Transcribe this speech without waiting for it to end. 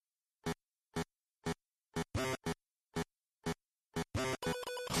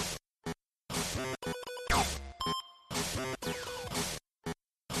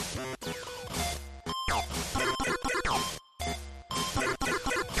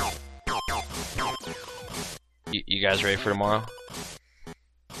You guys ready for tomorrow?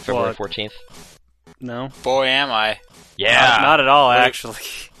 February 14th? No. Boy, am I. Yeah. Not at all, actually.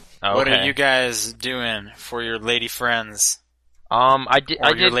 Okay. What are you guys doing for your lady friends? I did.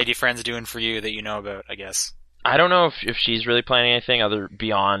 Your lady friends doing for you that you know about, I guess. I don't know if she's really planning anything other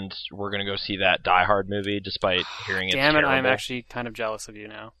beyond we're gonna go see that Die Hard movie, despite hearing it's Damn it, terrible. I'm actually kind of jealous of you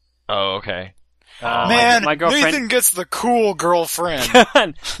now. Oh, okay. Man, my girlfriend... Nathan gets the cool girlfriend.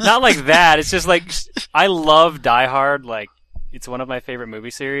 Not like that. It's just like, I love Die Hard. Like, it's one of my favorite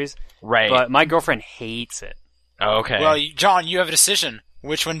movie series. Right. But my girlfriend hates it. Oh, okay. Well, John, you have a decision.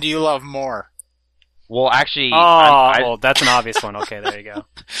 Which one do you love more? Well, actually, well, that's an obvious one. Okay, there you go.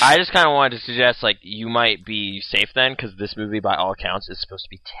 I just kind of wanted to suggest, like, you might be safe then, because this movie, by all accounts, is supposed to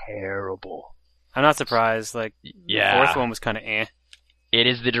be terrible. I'm not surprised. Like, yeah. The fourth one was kind of eh. It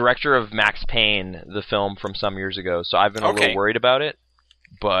is the director of Max Payne, the film from some years ago, so I've been a little worried about it.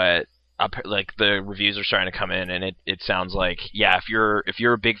 But like the reviews are starting to come in, and it sounds like, yeah, if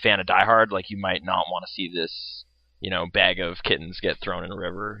you're a big fan of Die Hard, like, you might not want to see this, bag of kittens get thrown in a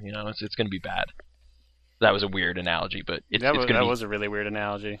river. It's going to be bad. That was a weird analogy, but that was a really weird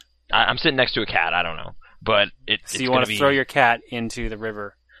analogy. I'm sitting next to a cat. I don't know, but so you want to throw your cat into the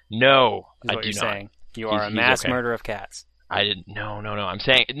river? No, is what you're saying. You are a mass murderer of cats. I didn't. No. I'm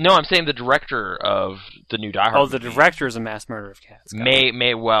saying the director of the new Die Hard. Oh, the director is a mass murderer of cats.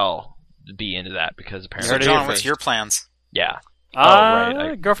 May well be into that because apparently. So, John, what's your plans? Yeah.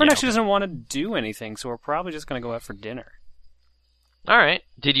 Right. Girlfriend actually doesn't want to do anything, so we're probably just going to go out for dinner. All right.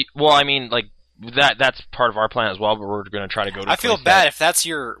 Did you? Well, I mean, like that's part of our plan as well, but we're going to try to go to. I feel bad if that's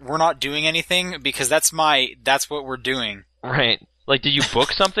we're not doing anything because that's what we're doing. Right. Like, did you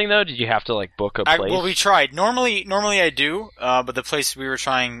book something though? Did you have to book a place? Well, we tried. Normally I do, but the place we were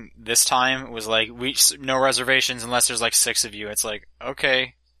trying this time was no reservations unless there's 6 of you. It's like,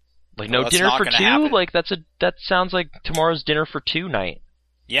 okay. No dinner for 2? Happen. That sounds like tomorrow's dinner for 2 night.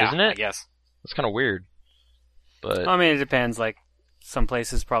 Yeah, isn't it? I guess. That's kind of weird. But I mean, it depends. Some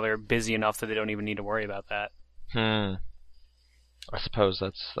places probably are busy enough that they don't even need to worry about that. I suppose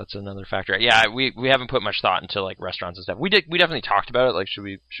that's another factor. Yeah, we haven't put much thought into restaurants and stuff. We definitely talked about it. Should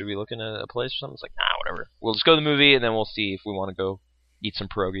we look into a place or something? It's nah, whatever. We'll just go to the movie and then we'll see if we want to go eat some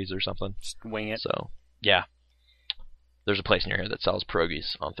pierogies or something. Just wing it. So yeah, there's a place near here that sells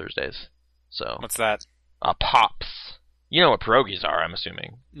pierogies on Thursdays. So what's that? Pops. You know what pierogies are, I'm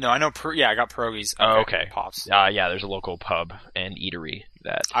assuming. No, I know. I got pierogies. Okay. Pops. Yeah, there's a local pub and eatery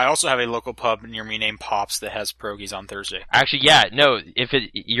that. I also have a local pub near me named Pops that has pierogies on Thursday. Actually, yeah, no.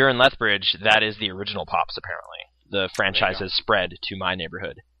 You're in Lethbridge, that is the original Pops. Apparently, the franchise has spread to my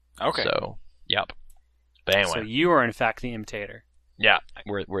neighborhood. Okay. So, yep. But anyway. So you are in fact the imitator. Yeah,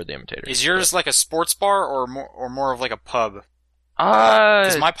 we're the imitators. Is yours like a sports bar or more of like a pub?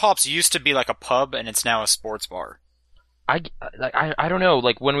 Because my Pops used to be like a pub and it's now a sports bar. I don't know.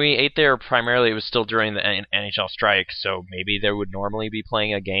 When we ate there, primarily it was still during the NHL strike, so maybe they would normally be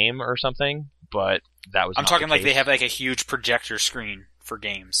playing a game or something. But that was. I'm not talking the case. they have a huge projector screen for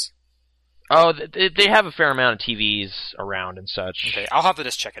games. Oh, they have a fair amount of TVs around and such. Okay, I'll have to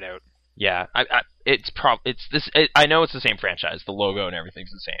just check it out. Yeah, I know it's the same franchise. The logo and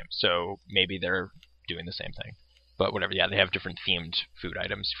everything's the same, so maybe they're doing the same thing. But whatever. Yeah, they have different themed food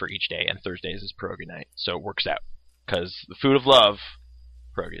items for each day, and Thursdays is pierogi night, so it works out. Because the food of love,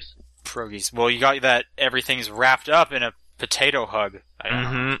 pierogies. Pierogies. Well, you got that everything's wrapped up in a potato hug. I don't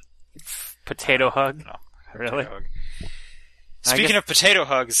know. Potato hug? No, really? Hug. Speaking of potato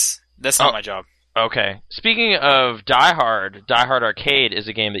hugs, that's not my job. Okay. Speaking of Die Hard Arcade is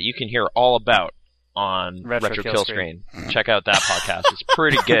a game that you can hear all about on Retro Kill Screen. Check out that podcast. It's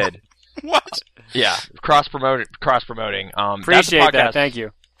pretty good. What? Yeah. Cross-promoting. Appreciate that. Thank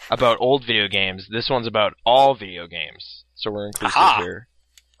you. About old video games. This one's about all video games. So we're inclusive here.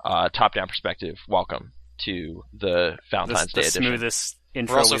 Top-down perspective. Welcome to the Valentine's Day edition. Smoothest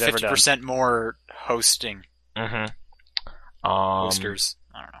intro we're also we've ever done. 50% more hosting. Hosters.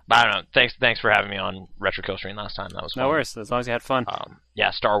 I don't know. Thanks for having me on Retro Kill Stream last time. That was fun. No worries. As long as you had fun. Yeah,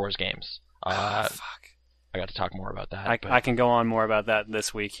 Star Wars games. Fuck. I got to talk more about that. I can go on more about that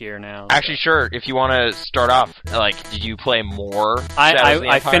this week here now. Actually, sure. If you want to start off, did you play more?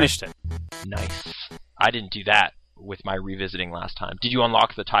 I finished it. Nice. I didn't do that with my revisiting last time. Did you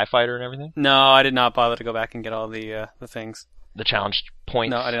unlock the TIE Fighter and everything? No, I did not bother to go back and get all the things. The challenge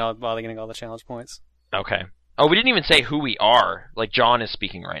points? No, I did not bother getting all the challenge points. Okay. Oh, we didn't even say who we are. John is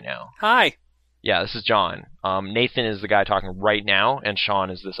speaking right now. Hi. Yeah, this is John. Nathan is the guy talking right now, and Sean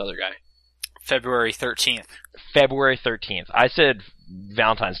is this other guy. February 13th. February 13th. I said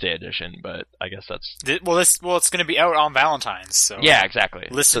Valentine's Day edition, but I guess that's... it's going to be out on Valentine's, so... Yeah, exactly.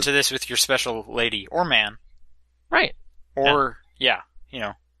 Listen to this with your special lady, or man. Right. Or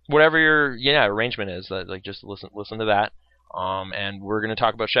whatever your arrangement is, that like just listen to that. And we're going to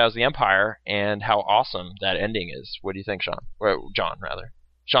talk about Shadows of the Empire and how awesome that ending is. What do you think, Sean? Or John, rather.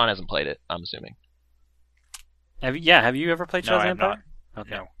 Sean hasn't played it, I'm assuming. Have you ever played Shadows of the Empire? Not.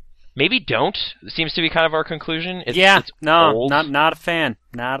 Okay. No. Maybe don't. It seems to be kind of our conclusion. It's no, old. not a fan.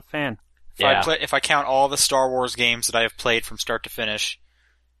 Not a fan. If I count all the Star Wars games that I have played from start to finish,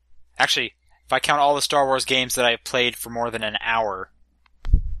 actually, if I count all the Star Wars games that I have played for more than an hour,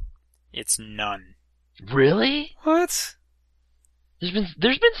 it's none. Really? What?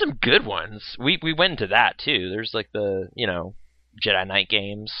 There's been some good ones. We went into that too. There's like the Jedi Knight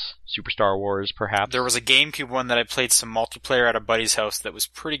games, Super Star Wars, perhaps. There was a GameCube one that I played some multiplayer at a buddy's house that was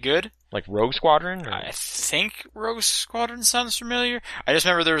pretty good. Like Rogue Squadron? Or? I think Rogue Squadron sounds familiar. I just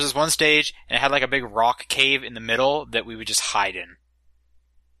remember there was this one stage, and it had like a big rock cave in the middle that we would just hide in.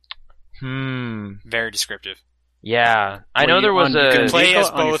 Very descriptive. Yeah. I know there was You could play vehicle as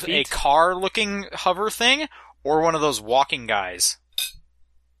on your both a feet? car-looking hover thing, or one of those walking guys.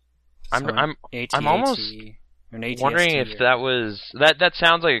 I'm AT-AT, almost or an AT-ST wondering if that was... That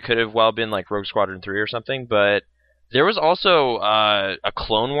sounds like it could have well been like Rogue Squadron 3 or something, but there was also a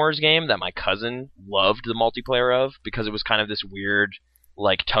Clone Wars game that my cousin loved the multiplayer of, because it was kind of this weird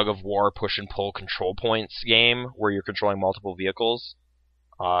like tug-of-war push-and-pull control points game where you're controlling multiple vehicles.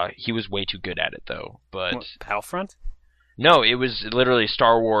 He was way too good at it, though. But What, Battlefront? No, it was literally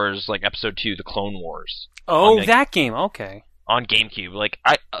Star Wars, like Episode 2, The Clone Wars. Oh, that game. Okay. On GameCube. Like,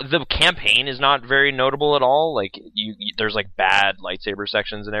 the campaign is not very notable at all. Like, there's like bad lightsaber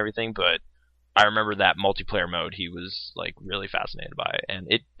sections and everything, but I remember that multiplayer mode he was like really fascinated by, and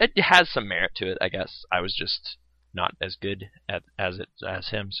it has some merit to it, I guess. I was just not as good as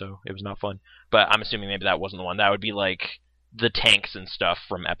him, so it was not fun. But I'm assuming maybe that wasn't the one. That would be like the tanks and stuff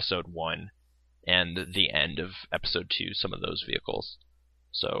from Episode 1 and the end of Episode 2, some of those vehicles.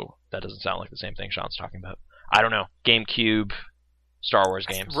 So that doesn't sound like the same thing Sean's talking about. I don't know. GameCube, Star Wars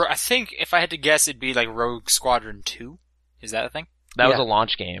games. I think if I had to guess, it'd be like Rogue Squadron 2. Is that a thing? That was a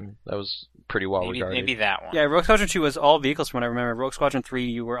launch game. That was pretty well regarded. Maybe that one. Yeah, Rogue Squadron 2 was all vehicles from what I remember. Rogue Squadron 3,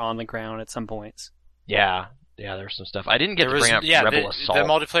 you were on the ground at some points. Yeah, there was some stuff. I didn't get to bring up Rebel Assault. The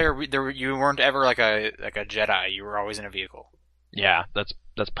multiplayer, you weren't ever like a Jedi. You were always in a vehicle. Yeah, that's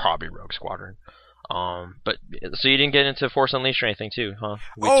probably Rogue Squadron. But so you didn't get into Force Unleashed or anything too, huh?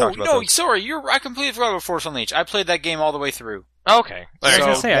 Sorry, I completely forgot about Force Unleashed. I played that game all the way through. Okay, I was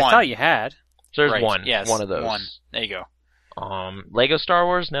gonna say, I thought you had. So there's right. one of those. One. There you go. Lego Star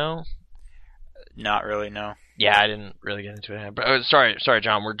Wars, no. Not really, no. Yeah, I didn't really get into it. But sorry,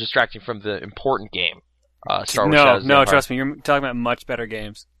 John. We're distracting from the important game. Star Wars. No, trust me. You're talking about much better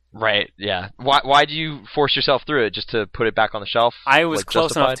games. Right. Yeah. Why do you force yourself through it just to put it back on the shelf? I was like, close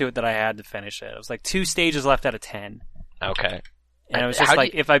justified? enough to it that I had to finish it. It was like 2 stages left out of 10. Okay. And it was just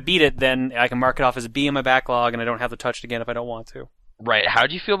like, if I beat it, then I can mark it off as a B in my backlog, and I don't have to touch it again if I don't want to. Right. How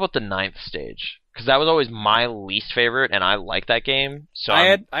do you feel about the 9th stage? Because that was always my least favorite, and I like that game. So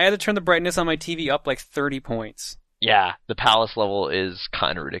I had to turn the brightness on my TV up like 30 points. Yeah, the palace level is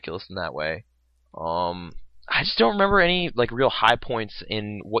kind of ridiculous in that way. I just don't remember any like real high points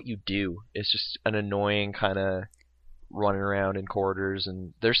in what you do. It's just an annoying kind of running around in corridors,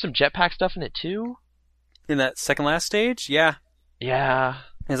 and there's some jetpack stuff in it too. In that second last stage, yeah. Yeah.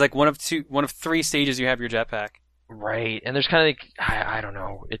 It's like one of 3 stages you have your jetpack. Right, and there's kind of like I don't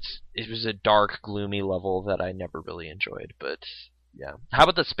know. It was a dark, gloomy level that I never really enjoyed. But yeah, how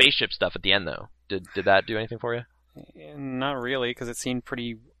about the spaceship stuff at the end though? Did that do anything for you? Not really, because it seemed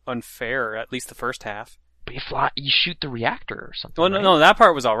pretty unfair. At least the first half. But you shoot the reactor or something. Well, right? no, that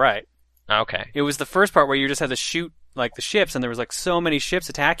part was all right. Okay. It was the first part where you just had to shoot like the ships, and there was like so many ships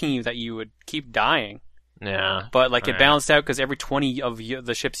attacking you that you would keep dying. Yeah. But like it balanced out because every 20 of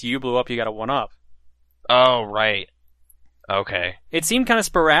the ships you blew up, you got a 1-up. Oh, right. Okay. It seemed kind of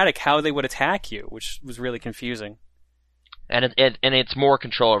sporadic how they would attack you, which was really confusing. And it's more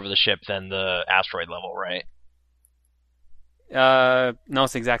control over the ship than the asteroid level, right? No,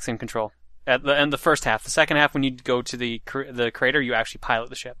 it's the exact same control. At the end, the first half. The second half, when you go to the crater, you actually pilot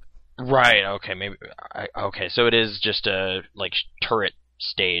the ship. Right. Okay. Maybe. Okay. So it is just a like turret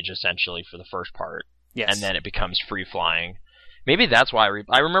stage essentially for the first part. Yes. And then it becomes free flying. Maybe that's why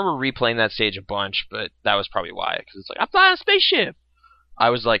I remember replaying that stage a bunch, but that was probably why. Because it's like, I'm flying a spaceship!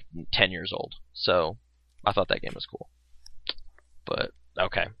 I was like 10 years old, so I thought that game was cool. But,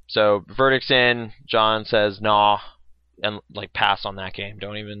 okay. So, verdict's in. John says, nah, and like pass on that game.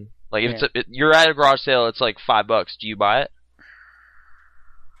 Don't even... Like, if you're at a garage sale, it's like $5. Do you buy it?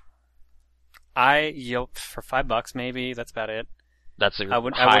 For $5 maybe, that's about it. That's the I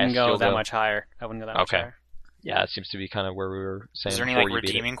wouldn't go that much higher. I wouldn't go that much higher. Yeah, it seems to be kind of where we were saying. Is there any like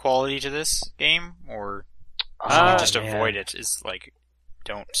redeeming quality to this game, or just avoid it? Is like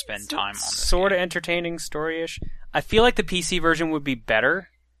don't spend time on this. Sort of entertaining, story-ish. I feel like the PC version would be better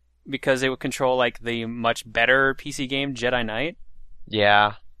because it would control like the much better PC game Jedi Knight.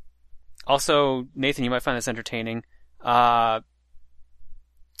 Yeah. Also, Nathan, you might find this entertaining. Tim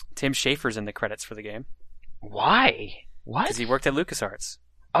Schafer's in the credits for the game. Why? What? Because he worked at LucasArts.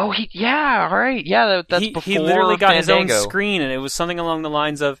 Oh, yeah, all right. Yeah, that's before He literally got Fandango. his own screen, and it was something along the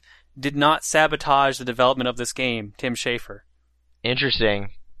lines of, did not sabotage the development of this game, Tim Schafer.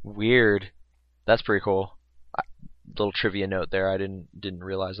 Interesting. Weird. That's pretty cool. Little trivia note there. I didn't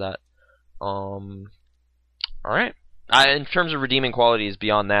realize that. All right. In terms of redeeming qualities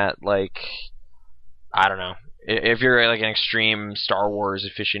beyond that, like, I don't know. If you're like an extreme Star Wars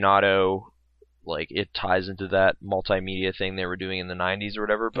aficionado, like it ties into that multimedia thing they were doing in the 90s or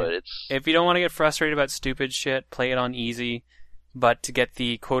whatever, but it's... If you don't want to get frustrated about stupid shit, play it on easy, but to get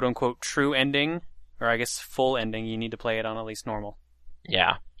the quote-unquote true ending, or I guess full ending, you need to play it on at least normal.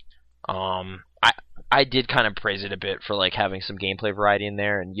 Yeah. I did kind of praise it a bit for like having some gameplay variety in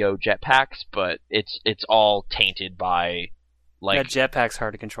there and jetpacks, but it's all tainted by like that jetpack's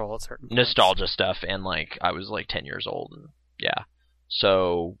hard to control at certain points. Nostalgia stuff, and like I was like 10 years old, and yeah.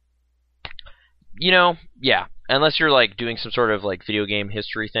 So yeah, unless you're like doing some sort of like video game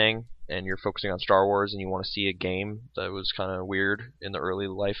history thing and you're focusing on Star Wars and you want to see a game that was kind of weird in the early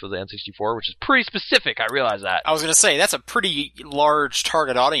life of the N64, which is pretty specific, I realize that. I was going to say, that's a pretty large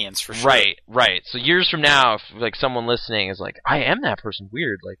target audience for sure. Right. So years from now, if like someone listening is like, I am that person,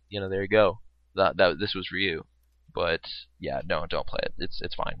 weird, like, there you go. That this was for you. But yeah, no, don't play it.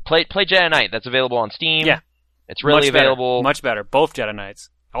 It's fine. Play Jedi Knight. That's available on Steam. Yeah. It's really available. Much better. Both Jedi Knights.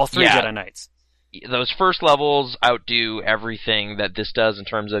 All three Jedi Knights. Those first levels outdo everything that this does in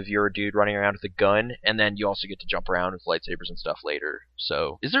terms of you're a dude running around with a gun, and then you also get to jump around with lightsabers and stuff later.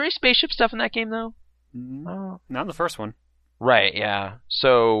 So, is there any spaceship stuff in that game, though? No, not in the first one. Right, yeah.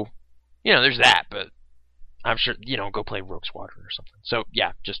 So, there's that, but I'm sure, go play Rogue Squadron or something. So,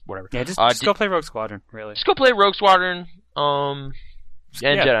 yeah, just whatever. Yeah, just go play Rogue Squadron, really. Just go play Rogue Squadron, and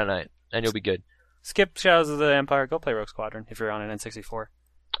Jedi Knight, and you'll be good. Skip Shadows of the Empire, go play Rogue Squadron if you're on an N64.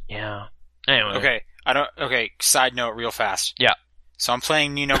 Yeah. Anyway. Okay, side note real fast. Yeah. So I'm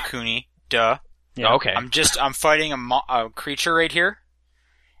playing Ni no Kuni, duh. Yeah. Okay. I'm fighting a creature right here,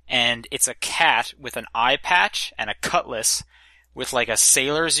 and it's a cat with an eye patch and a cutlass with like a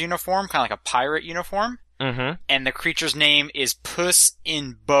sailor's uniform, kind of like a pirate uniform. Mm-hmm. And the creature's name is Puss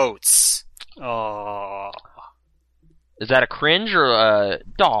in Boats. Oh. Is that a cringe or a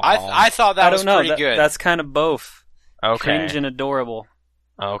dog? I thought that was pretty good. That's kind of both. Okay. Cringe and adorable.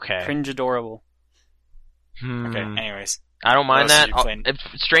 Okay. Cringe adorable. Okay, anyways. I don't mind that.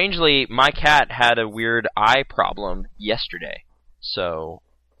 Strangely, my cat had a weird eye problem yesterday. So,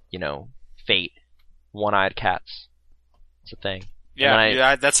 fate. One-eyed cats. It's a thing.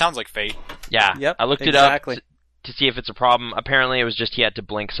 Yeah, that sounds like fate. Yeah. Yep, I looked it up to see if it's a problem. Apparently, it was just he had to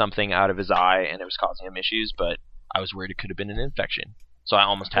blink something out of his eye, and it was causing him issues, but I was worried it could have been an infection. So I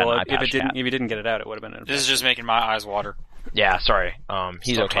almost had an eye patch cat. If you didn't get it out, it would have been an infection. This is just making my eyes water. Yeah, sorry.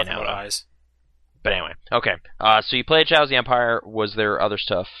 He's okay now. Eyes. But anyway, okay. So you played Shadows of the Empire. Was there other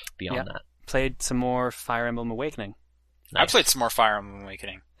stuff beyond that? Played some more Fire Emblem Awakening. Nice. I played some more Fire Emblem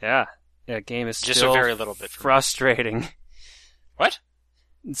Awakening. Yeah. That game is just still a very little bit frustrating. What?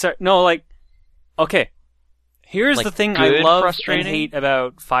 Okay. Here's the thing I love and hate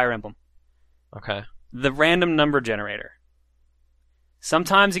about Fire Emblem. Okay. The random number generator.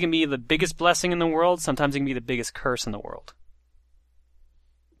 Sometimes it can be the biggest blessing in the world, sometimes it can be the biggest curse in the world.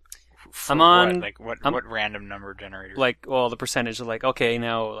 What random number generator? The percentage of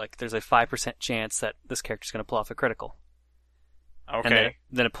there's a 5% chance that this character's going to pull off a critical. Okay. And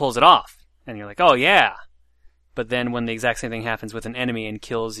then it pulls it off, and you're like, oh yeah. But then when the exact same thing happens with an enemy and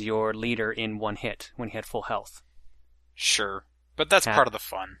kills your leader in one hit, when he had full health. Sure. But that's part of the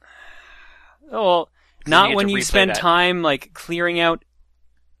fun. Well, not when you spend time, clearing out,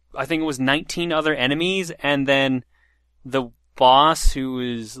 I think it was 19 other enemies, and then the boss, who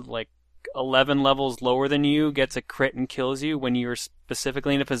is, 11 levels lower than you, gets a crit and kills you when you're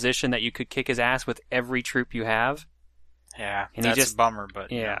specifically in a position that you could kick his ass with every troop you have. Yeah, and that's a bummer, but...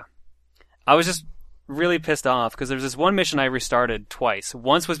 Yeah. I was just really pissed off, because there was this one mission I restarted twice.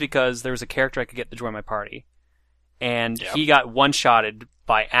 Once was because there was a character I could get to join my party, and he got one-shotted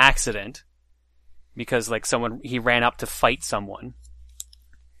by accident, because, he ran up to fight someone.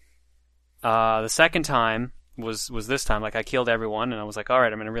 The second time was this time. I killed everyone, and I was like,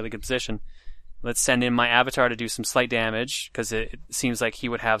 alright, I'm in a really good position. Let's send in my avatar to do some slight damage, because it seems like he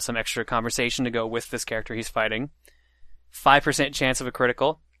would have some extra conversation to go with this character he's fighting. 5% chance of a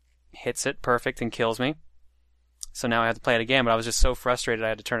critical. Hits it, perfect, and kills me. So now I have to play it again, but I was just so frustrated I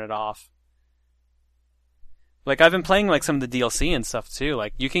had to turn it off. Like, I've been playing like some of the DLC and stuff too.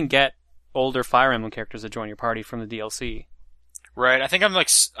 Like, you can get older Fire Emblem characters to join your party from the DLC. Right, I think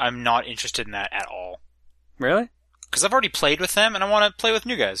I'm not interested in that at all. Really? Because I've already played with them, and I want to play with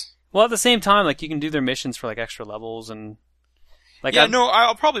new guys. Well, at the same time, like, you can do their missions for, like, extra levels and... like, yeah,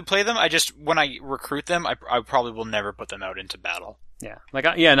 I'll probably play them. I just, when I recruit them, I probably will never put them out into battle. Yeah. Like,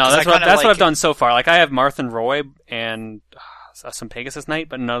 that's what I've done so far. Like, I have Marth and Roy and some Pegasus Knight,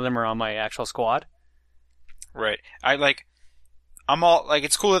 but none of them are on my actual squad. Right.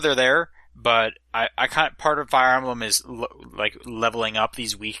 It's cool that they're there, but I part of Fire Emblem is, leveling up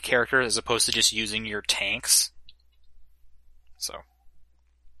these weak characters as opposed to just using your tanks.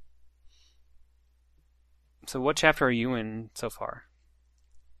 So what chapter are you in so far?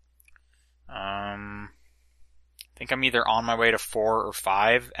 I think I'm either on my way to 4 or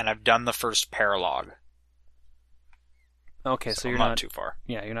 5, and I've done the first paralogue. Okay, so you're not too far.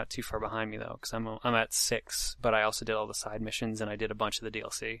 Yeah, you're not too far behind me though, because I'm at 6, but I also did all the side missions and I did a bunch of the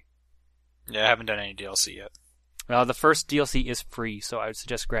DLC. Yeah, I haven't done any DLC yet. Well, the first DLC is free, so I would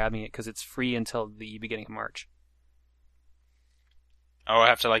suggest grabbing it because it's free until the beginning of March. Oh, I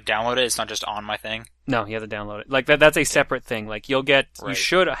have to download it? It's not just on my thing? No, you have to download it. Like that's a separate thing. Like you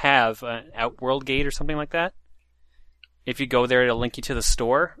should have an Outworld Gate or something like that. If you go there, it'll link you to the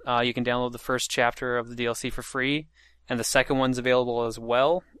store. You can download the first chapter of the DLC for free, and the second one's available as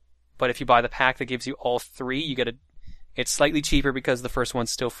well. But if you buy the pack that gives you all 3, it's slightly cheaper because the first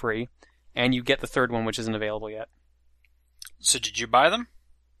one's still free, and you get the third one, which isn't available yet. So did you buy them?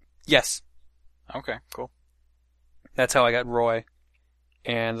 Yes. Okay, cool. That's how I got Roy.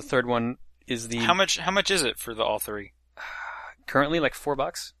 And the third one is the... How much is it for all 3? Currently,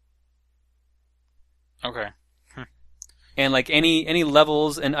 $4. Okay. And any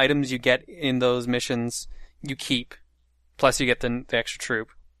levels and items you get in those missions, you keep. Plus you get the extra troop.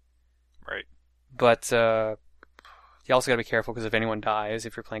 Right. But you also gotta be careful, because if anyone dies,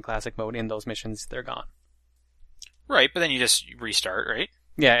 if you're playing classic mode in those missions, they're gone. Right, but then you just restart, right?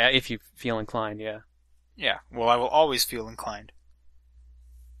 Yeah, if you feel inclined, yeah. Yeah, well, I will always feel inclined.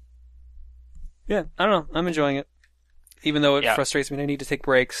 Yeah, I don't know. I'm enjoying it. Even though it frustrates me and I need to take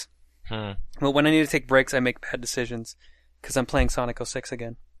breaks. Well, when I need to take breaks, I make bad decisions. Because I'm playing Sonic 06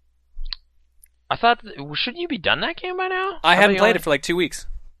 again. I thought... shouldn't you be done that game by now? I haven't played it for 2 weeks.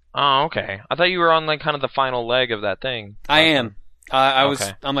 Oh, okay. I thought you were on kind of the final leg of that thing. I am. I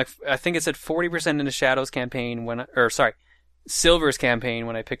think it's at 40% in the Shadows campaign Silver's campaign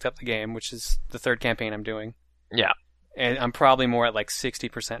when I picked up the game, which is the third campaign I'm doing. Yeah. And I'm probably more at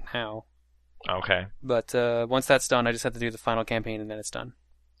 60% now. Okay. But once that's done, I just have to do the final campaign and then it's done.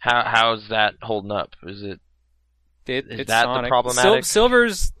 How's that holding up? Is that Sonic. The problematic?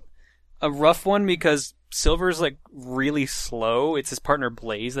 Silver's a rough one because Silver's really slow. It's his partner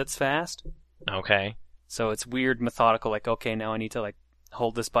Blaze that's fast. Okay. So it's weird, methodical. Okay, now I need to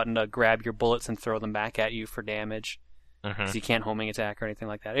hold this button to grab your bullets and throw them back at you for damage. Because you can't homing attack or anything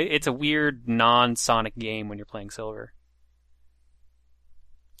like that. It's a weird non-Sonic game when you're playing Silver.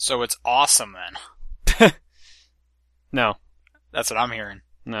 So it's awesome then. No. That's what I'm hearing.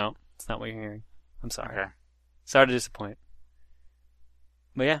 No, it's not what you're hearing. I'm sorry. Okay. Sorry to disappoint.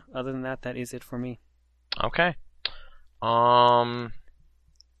 But yeah, other than that is it for me. Okay. Alright,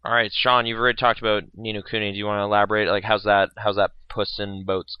 Sean, you've already talked about Ni no Kuni. Do you want to elaborate? How's that Puss in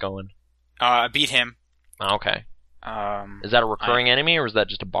Boots going? I beat him. Okay. Is that a recurring enemy, or is that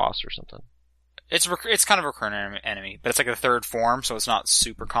just a boss or something? It's kind of a recurring enemy, but it's the third form, so it's not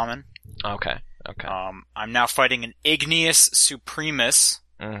super common. Okay. I'm now fighting an Igneous Supremus.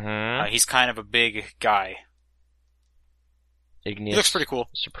 He's kind of a big guy. Igneous. He looks pretty cool.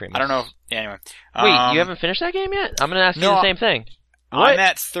 Supremus. I don't know. Anyway. Wait, you haven't finished that game yet? I'm going to ask you the same thing. What? I'm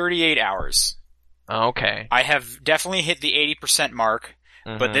at 38 hours. Okay. I have definitely hit the 80% mark,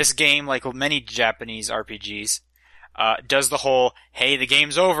 but this game, like many Japanese RPGs, does the whole, hey, the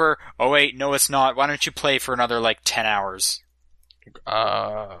game's over. Oh wait, no it's not. Why don't you play for another 10 hours?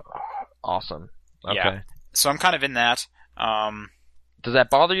 Awesome. Okay. Yeah. So I'm kind of in that. Does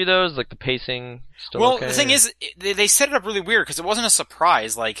that bother you though? Is the pacing still okay? Well, the thing is, they set it up really weird because it wasn't a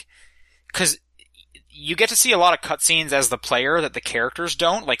surprise. Because you get to see a lot of cutscenes as the player that the characters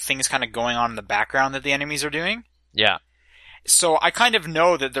don't, things kind of going on in the background that the enemies are doing. Yeah. So I kind of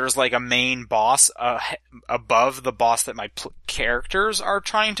know that there's a main boss above the boss that my characters are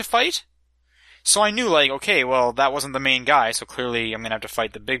trying to fight. So I knew, like, okay, well, that wasn't the main guy, so clearly I'm gonna have to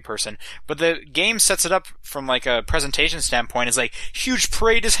fight the big person. But the game sets it up from, like, a presentation standpoint. It's like, huge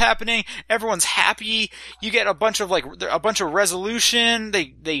parade is happening, everyone's happy, you get a bunch of resolution,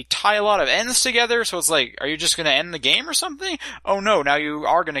 they tie a lot of ends together, so it's like, are you just gonna end the game or something? Oh no, now you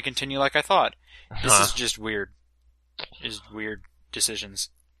are gonna continue like I thought. This is just weird. Just weird decisions.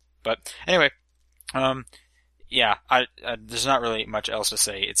 But, anyway, yeah, there's not really much else to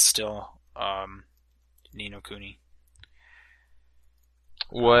say. It's still, Ni no Kuni.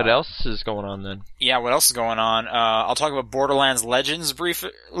 What else is going on then? Yeah, what else is going on? I'll talk about Borderlands Legends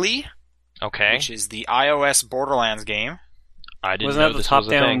briefly. Okay. Which is the iOS Borderlands game. I didn't Wasn't know that the this was a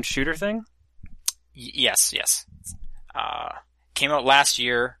top-down thing. shooter thing? Yes. Came out last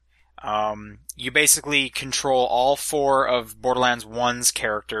year. You basically control all 4 of Borderlands 1's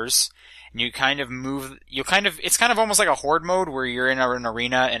characters. And you kind of move, it's kind of almost like a horde mode where you're in an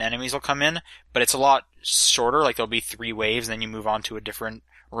arena and enemies will come in, but it's a lot shorter, like there'll be 3 waves, and then you move on to a different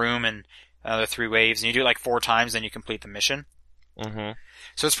room and another 3 waves, and you do it like 4 times, then you complete the mission. Mm-hmm.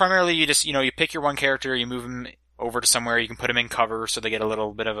 So it's primarily you just, you pick your one character, you move them over to somewhere, you can put them in cover so they get a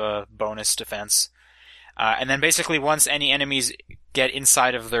little bit of a bonus defense. And then basically once any enemies get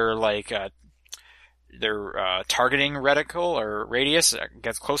inside of their, like, their targeting reticle or radius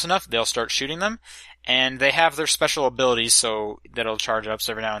gets close enough, they'll start shooting them, and they have their special abilities, so that'll charge up.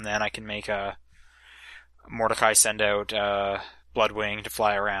 So every now and then I can make Mordecai send out Bloodwing to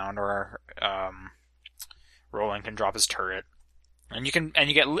fly around, or Roland can drop his turret, and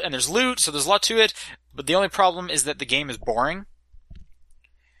there's loot, so there's a lot to it. But the only problem is that the game is boring,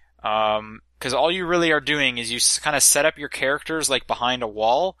 because all you really are doing is you kind of set up your characters like behind a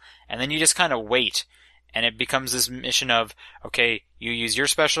wall, and then you just kind of wait. And it becomes this mission of, okay, you use your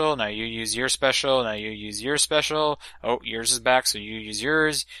special, now you use your special, now you use your special, oh, yours is back, so you use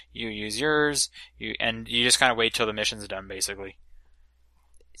yours, and you just kind of wait till the mission's done, basically.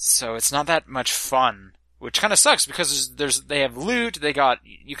 So it's not that much fun, which kind of sucks, because they have loot,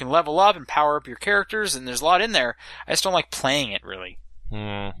 you can level up and power up your characters, and there's a lot in there. I just don't like playing it, really.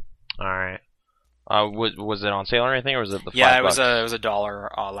 Alright. Was it on sale or anything, or was it the $5? Yeah, it was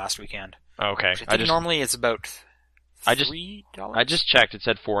 $1 last weekend. Okay. I think normally it's about $3. I just checked. It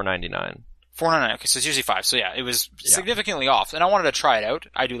said $4.99. $4.99. Okay, so it's usually $5. So yeah, it was significantly off, and I wanted to try it out.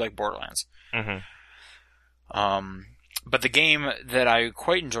 I do like Borderlands. Mm-hmm. But the game that I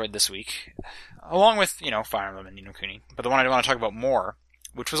quite enjoyed this week, along with Fire Emblem and Ni no Kuni, but the one I want to talk about more,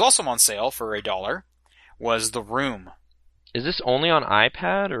 which was also on sale for $1, was The Room. Is this only on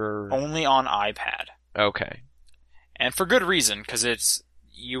iPad or only on iPad? Okay. And for good reason, because it's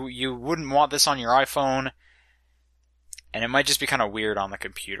you wouldn't want this on your iPhone, and it might just be kind of weird on the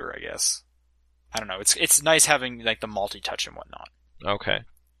computer, I guess. I don't know. It's nice having like the multi-touch and whatnot. Okay.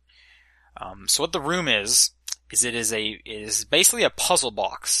 So what The Room is it is basically a puzzle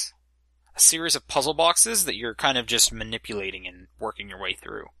box, a series of puzzle boxes that you're kind of just manipulating and working your way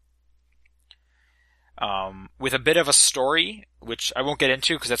through. With a bit of a story, which I won't get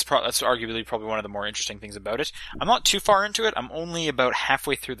into because that's arguably probably one of the more interesting things about it. I'm not too far into it. I'm only about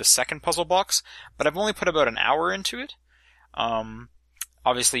halfway through the second puzzle box, but I've only put about an hour into it.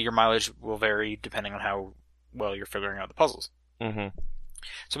 Obviously your mileage will vary depending on how well you're figuring out the puzzles. Mm-hmm.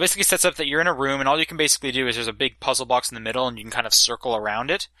 So basically it sets up that you're in a room, and all you can basically do is there's a big puzzle box in the middle, and you can kind of circle around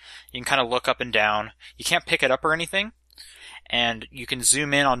it. You can kind of look up and down. You can't pick it up or anything, and you can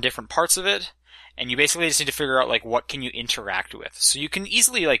zoom in on different parts of it. And you basically just need to figure out, like, what can you interact with. So you can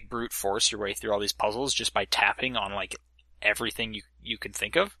easily, like, brute force your way through all these puzzles just by tapping on, like, everything you can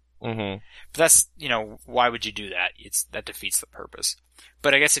think of. Mm-hmm. But that's, why would you do that? That defeats the purpose.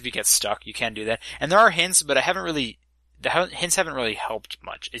 But I guess if you get stuck, you can do that. And there are hints, but the hints haven't really helped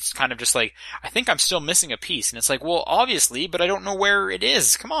much. It's kind of just like, I think I'm still missing a piece. And it's like, well, obviously, but I don't know where it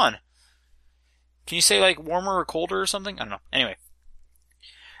is. Come on. Can you say, like, warmer or colder or something? I don't know. Anyway.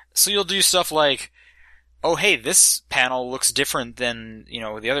 So you'll do stuff like, oh hey, this panel looks different than,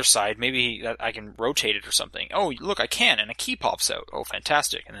 the other side. Maybe I can rotate it or something. Oh, look, I can, and a key pops out. Oh,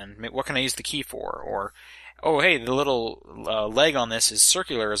 fantastic. And then what can I use the key for? Or, oh hey, the little leg on this is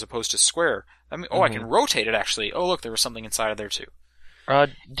circular as opposed to square. I can rotate it actually. Oh look, there was something inside of there too.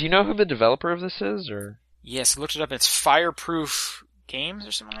 Do you know who the developer of this is, or? Yes, I looked it up. It's Fireproof Games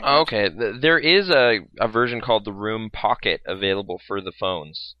or something like that. Oh, okay. There is a version called The Room Pocket available for the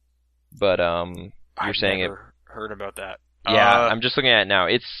phones. But you're saying I've never heard about that. Yeah, I'm just looking at it now.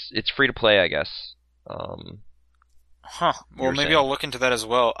 It's free to play, I guess. Well, maybe I'll look into that as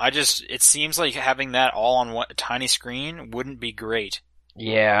well. It seems like having that all on one tiny screen wouldn't be great.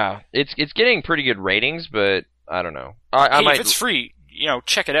 Yeah, it's getting pretty good ratings, but I don't know. If it's free,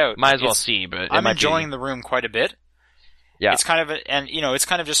 check it out. Might as well see, but I'm enjoying the room quite a bit. Yeah. It's kind of it's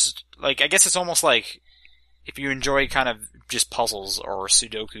kind of just like, I guess it's almost like if you enjoy kind of just puzzles or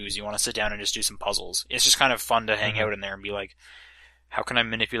Sudokus, you want to sit down and just do some puzzles. It's just kind of fun to hang out in there and be like, how can I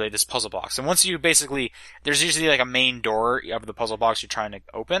manipulate this puzzle box? And once you basically, there's usually like a main door of the puzzle box you're trying to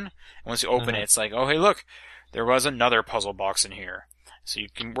open. And once you open it, it's like, oh, hey, look, there was another puzzle box in here. So you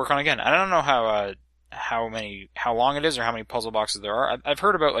can work on it again. I don't know how long it is or how many puzzle boxes there are. I've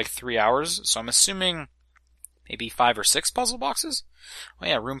heard about like 3 hours, so I'm assuming maybe 5 or 6 puzzle boxes. Oh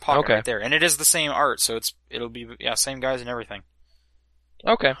yeah, Room Pocket right there. And it is the same art, so it'll be, same guys and everything.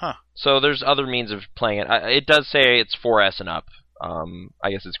 Okay. Huh. So there's other means of playing it. It does say it's 4S and up.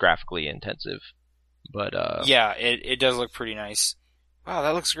 I guess it's graphically intensive. But yeah, it does look pretty nice. Wow,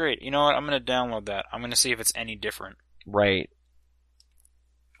 that looks great. You know what? I'm going to download that. I'm going to see if it's any different. Right.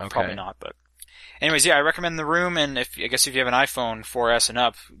 Okay. Probably not, but anyways, yeah, I recommend the Room, and if you have an iPhone 4S and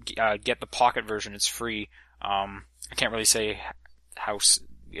up, get the Pocket version. It's free. I can't really say how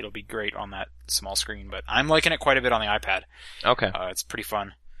it'll be great on that small screen, but I'm liking it quite a bit on the iPad. Okay. It's pretty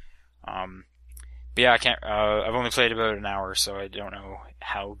fun. But yeah, I've only played about an hour, so I don't know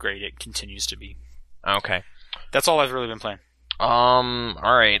how great it continues to be. Okay. That's all I've really been playing. All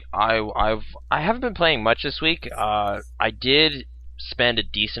right. I haven't been playing much this week. I did spend a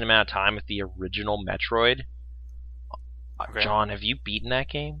decent amount of time with the original Metroid. Okay. John, have you beaten that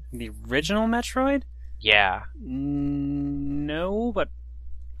game? The original Metroid? Yeah. No, but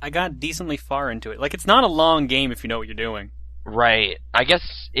I got decently far into it. Like, it's not a long game if you know what you're doing. Right. I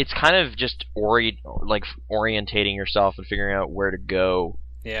guess it's kind of just orientating yourself and figuring out where to go.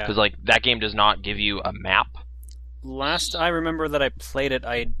 Yeah. Because like that game does not give you a map. Last I remember that I played it,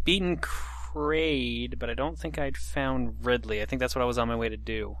 I had beaten Kraid, but I don't think I'd found Ridley. I think that's what I was on my way to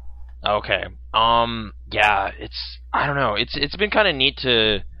do. Okay. Yeah, I don't know. It's been kind of neat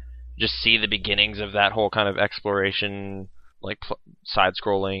to just see the beginnings of that whole kind of exploration, like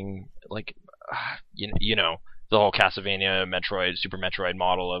side-scrolling, like you know, the whole Castlevania, Metroid, Super Metroid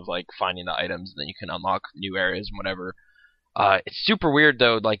model of like finding the items and then you can unlock new areas and whatever. It's super weird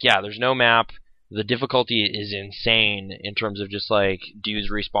though. Like, yeah, there's no map. The difficulty is insane in terms of just like dudes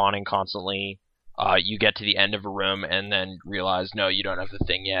respawning constantly. You get to the end of a room and then realize, no, you don't have the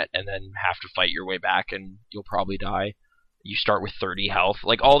thing yet, and then have to fight your way back and you'll probably die. You start with 30 health.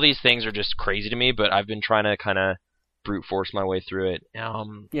 Like, all these things are just crazy to me, but I've been trying to kind of brute force my way through it.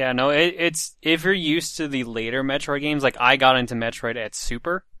 Yeah, no, it's if you're used to the later Metroid games, like I got into Metroid at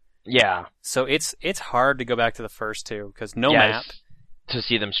Super. Yeah. So it's hard to go back to the first two, because no map. To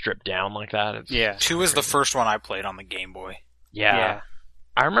see them stripped down like that. Yeah. 2 was the first one I played on the Game Boy. Yeah.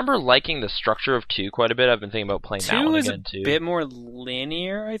 I remember liking the structure of 2 quite a bit. I've been thinking about playing that one again, too. 2 is a bit more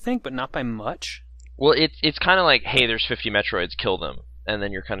linear, I think, but not by much. Well, it's kind of like, hey, there's 50 Metroids, kill them. And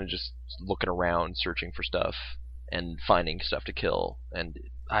then you're kind of just looking around, searching for stuff, and finding stuff to kill. And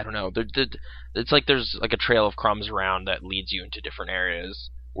I don't know. It's like there's like a trail of crumbs around that leads you into different areas.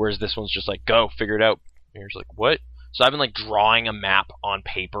 Whereas this one's just like, go, figure it out. And you're just like, what? So I've been like drawing a map on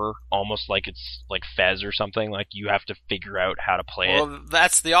paper, almost like it's like Fez or something. Like you have to figure out how to play it. Well,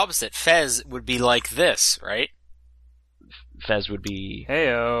 that's the opposite. Fez would be like this, right? Fez would be...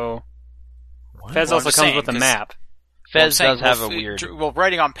 Heyo. What? Fez also comes with a map. Fez does have a weird... Well,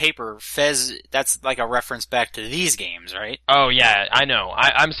 writing on paper, Fez, that's like a reference back to these games, right? Oh, yeah, I know.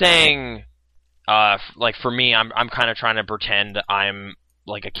 I'm saying, like for me, I'm kind of trying to pretend I'm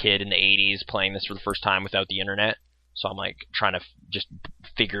like a kid in the 80s playing this for the first time without the internet. So I'm like trying to just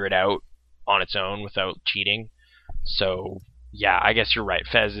figure it out on its own without cheating. So yeah, I guess you're right.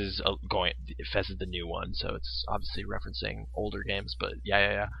 Fez is the new one, so it's obviously referencing older games. But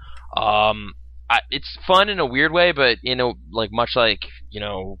yeah. It's fun in a weird way, but like much like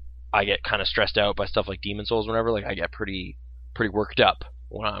I get kind of stressed out by stuff like Demon's Souls. Whenever like I get pretty worked up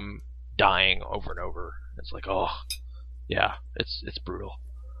when I'm dying over and over. It's like, oh yeah, it's brutal.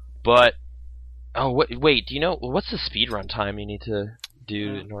 But wait, do you know what's the speedrun time you need to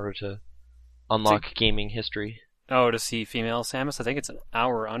do in order to unlock gaming history? Oh, to see female Samus? I think it's an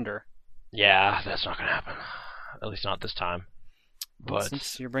hour under. Yeah, that's not gonna happen. At least not this time. But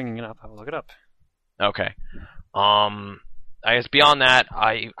since you're bringing it up, I'll look it up. Okay. I guess beyond that,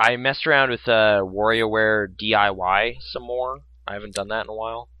 I messed around with WarioWare DIY some more. I haven't done that in a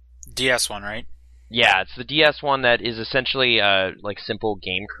while. DS one, right? Yeah, it's the DS one that is essentially like simple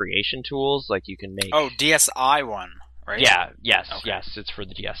game creation tools. Like you can make. Oh, DSi one, right? Yeah. Yes. Okay. Yes. It's for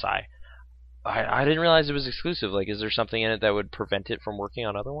the DSi. I didn't realize it was exclusive. Like, is there something in it that would prevent it from working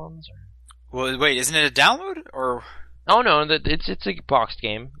on other ones? Or? Well, wait, isn't it a download or? Oh no, it's a boxed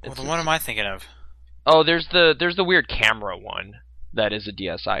game. Well, then what am I thinking of? Oh, there's the weird camera one. that is a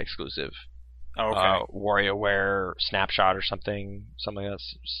DSi exclusive. Oh, okay. WarioWare Snapshot or something like that.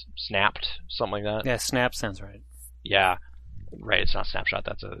 Snapped, something like that. Yeah, Snap sounds right. Yeah, right. It's not Snapshot.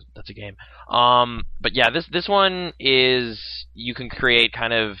 That's a game. But yeah, this one is you can create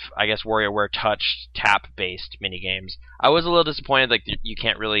kind of, I guess, WarioWare touch tap based mini games. I was a little disappointed like you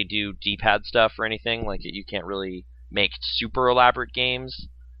can't really do D-pad stuff or anything. Like you can't really make super elaborate games.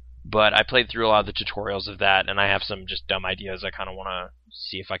 But I played through a lot of the tutorials of that, and I have some just dumb ideas I kind of want to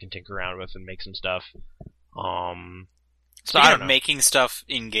see if I can tinker around with and make some stuff. So I don't know. Making stuff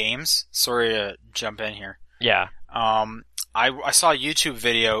in games. Sorry to jump in here. Yeah. I saw a YouTube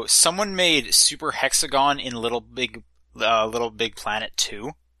video. Someone made Super Hexagon in Little Big Planet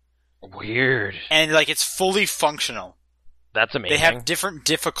 2. Weird. And like it's fully functional. That's amazing. They have different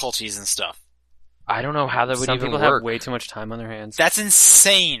difficulties and stuff. I don't know how that would even work. Some people have way too much time on their hands. That's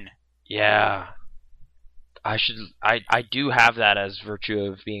insane. Yeah. I do have that as virtue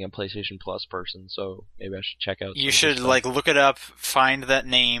of being a PlayStation Plus person, so maybe I should check out. You should like look it up, find that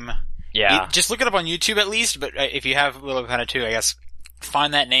name. Yeah. Just look it up on YouTube at least, but if you have Little Planet 2, I guess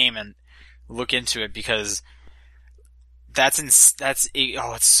find that name and look into it because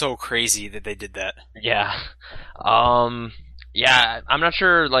it's so crazy that they did that. Yeah. Yeah, I'm not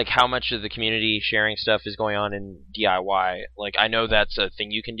sure like how much of the community sharing stuff is going on in DIY. Like I know that's a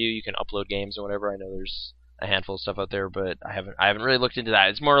thing you can do. You can upload games or whatever. I know there's a handful of stuff out there, but I haven't really looked into that.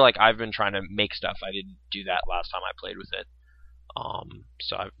 It's more like I've been trying to make stuff. I didn't do that last time I played with it.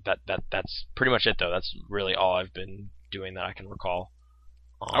 So that's pretty much it though. That's really all I've been doing that I can recall.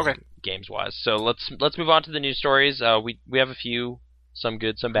 Okay. Games wise. So let's move on to the news stories. We have a few. Some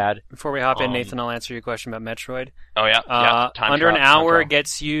good, some bad. Before we hop in, Nathan, I'll answer your question about Metroid. Oh, yeah. Under an hour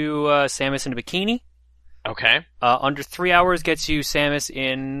gets you Samus in a bikini. Okay. Under 3 hours gets you Samus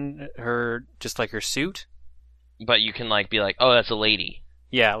in her suit. But you can be like, oh, that's a lady.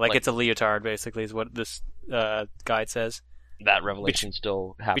 Yeah, like it's a leotard, basically, is what this guide says. That revelation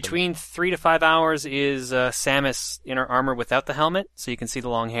still happens. Between 3 to 5 hours is Samus in her armor without the helmet, so you can see the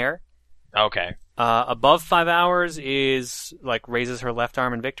long hair. Okay. Above 5 hours is raises her left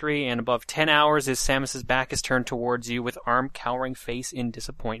arm in victory, and above 10 hours is Samus's back is turned towards you with arm cowering face in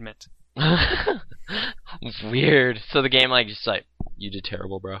disappointment. Weird. So the game you did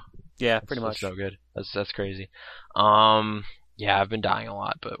terrible, bro. Yeah, pretty much. So good. That's crazy. Yeah, I've been dying a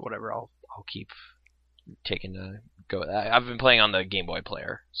lot, but whatever. I'll keep taking the go. I've been playing on the Game Boy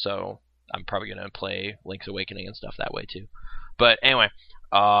player, so I'm probably gonna play Link's Awakening and stuff that way too. But anyway.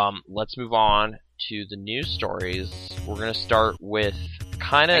 Let's move on to the news stories. We're gonna start with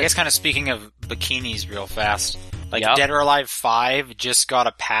I guess speaking of bikinis real fast. Dead or Alive 5 just got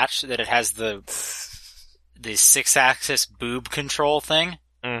a patch that it has the 6-axis boob control thing.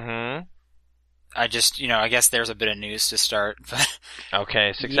 Mm-hmm. I guess there's a bit of news to start.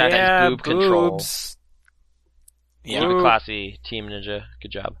 Okay, 6-axis boob control. Yeah, keep it classy, Team Ninja.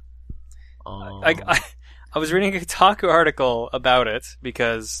 Good job. I was reading a Kotaku article about it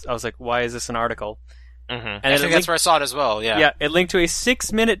because I was like, why is this an article? Mm-hmm. And I think that's where I saw it as well, yeah. Yeah, it linked to a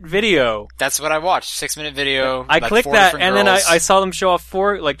 6-minute video. That's what I watched, 6-minute video. I clicked that, and then I saw them show off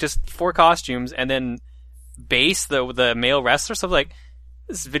 4 costumes, and then Base, the male wrestler, so I was like,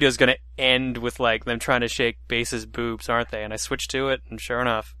 this video's gonna end with them trying to shake Base's boobs, aren't they? And I switched to it, and sure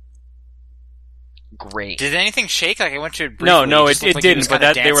enough. Great. Did anything shake? I went to it briefly. No, it didn't.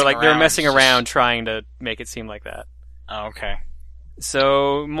 But they were messing around trying to make it seem like that. Oh, okay.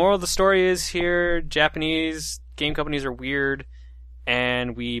 So, moral of the story is here: Japanese game companies are weird,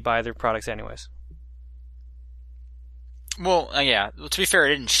 and we buy their products anyways. Well, yeah. Well, to be fair,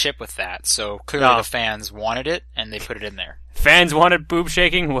 it didn't ship with that, so clearly the fans wanted it, and they put it in there. Fans wanted boob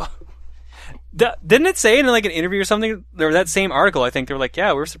shaking. Well, didn't it say in an interview or something, or that same article, I think, they were like,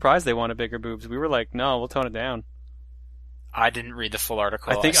 yeah, we were surprised they wanted bigger boobs. We were like, no, we'll tone it down. I didn't read the full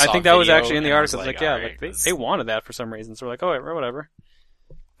article. I think that was actually in the article. It's right, they wanted that for some reason, so we're like, oh, whatever.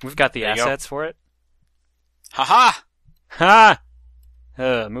 We've got the assets for it. Ha-ha! Ha!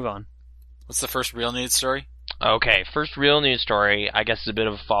 Move on. What's the first real news story? Okay, first real news story, I guess is a bit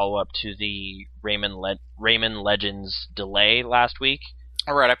of a follow-up to the Rayman Legends delay last week.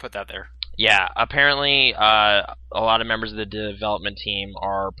 Alright, I put that there. Yeah, apparently a lot of members of the development team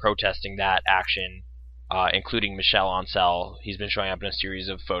are protesting that action, including Michel Ancel. He's been showing up in a series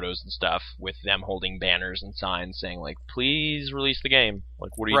of photos and stuff with them holding banners and signs saying, please release the game.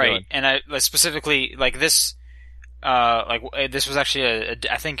 What are you doing? Right, and I specifically, this, this was actually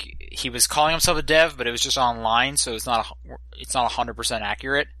I think he was calling himself a dev, but it was just online, so it's not 100%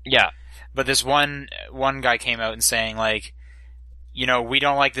 accurate. Yeah. But this one guy came out and saying, we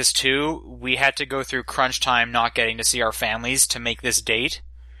don't like this too. We had to go through crunch time not getting to see our families to make this date.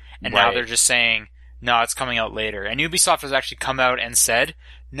 And now they're just saying, no, it's coming out later. And Ubisoft has actually come out and said,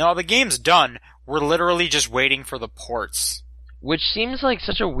 no, the game's done. We're literally just waiting for the ports. Which seems like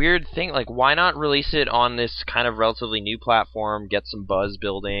such a weird thing. Like, why not release it on this kind of relatively new platform, get some buzz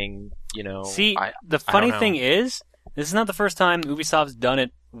building, See, the funny thing is, this is not the first time Ubisoft's done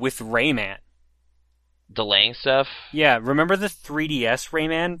it with Rayman. Delaying stuff? Yeah, remember the 3DS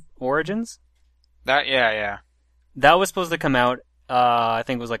Rayman Origins? Yeah. That was supposed to come out, I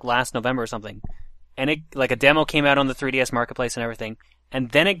think it was like last November or something. And a demo came out on the 3DS Marketplace and everything. And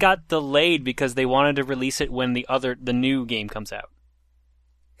then it got delayed because they wanted to release it when the new game comes out.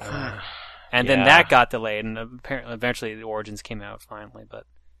 And then that got delayed, and apparently eventually the Origins came out finally, but...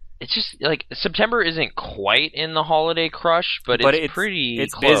 It's just, like, September isn't quite in the holiday crush, but it's pretty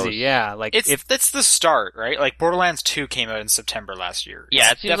It's close. busy, yeah. Like, that's the start, right? Like, Borderlands 2 came out in September last year.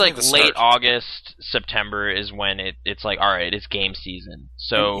 Yeah, it seems like late August, September is when it's like, alright, it's game season.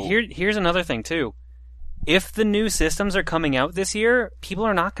 So... Here's another thing, too. If the new systems are coming out this year, people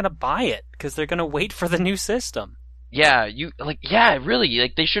are not going to buy it because they're going to wait for the new system. Yeah, really.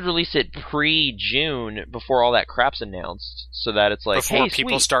 Like, they should release it pre-June before all that crap's announced, so that it's like, before hey,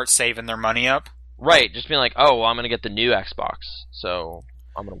 people start saving their money up. Right, just being like, oh, well, I'm going to get the new Xbox, so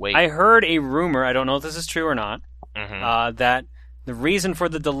I'm going to wait. I heard a rumor, I don't know if this is true or not, that the reason for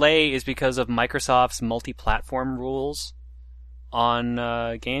the delay is because of Microsoft's multi-platform rules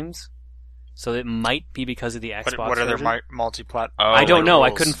on games. So it might be because of the Xbox What are version. their multi-platform? I don't know.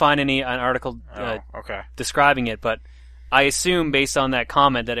 Rules. I couldn't find an article okay. describing it, but I assume based on that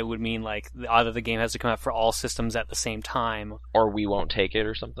comment that it would mean like either the game has to come out for all systems at the same time, or we won't take it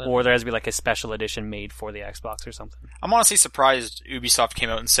or something, or there has to be like a special edition made for the Xbox or something. I'm honestly surprised Ubisoft came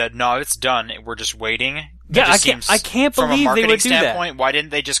out and said, "No, it's done. We're just waiting." Yeah, I can't believe they would do that. Why didn't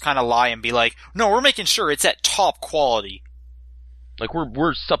they just kind of lie and be like, "No, we're making sure it's at top quality." Like,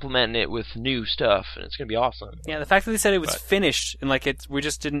 we're supplementing it with new stuff, and it's going to be awesome. Yeah, the fact that they said it was finished, and like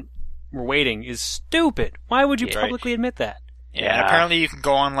we're waiting, is stupid. Why would you publicly admit that? Yeah, and apparently you can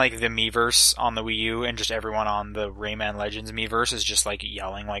go on, like, the Miiverse on the Wii U, and just everyone on the Rayman Legends Miiverse is just, like,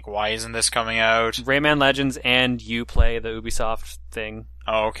 yelling, like, why isn't this coming out? Rayman Legends and Uplay, the Ubisoft thing.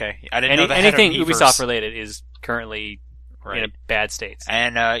 Oh, okay. I didn't know that anything Ubisoft-related is currently... in a bad state.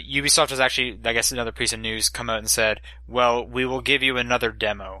 And Ubisoft has actually, I guess another piece of news, come out and said, well, we will give you another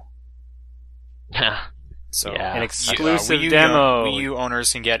demo. So an exclusive demo. Wii U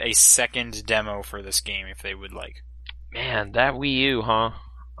owners can get a second demo for this game if they would like. Man, that Wii U, huh?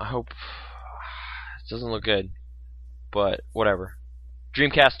 I hope... It doesn't look good. But, whatever.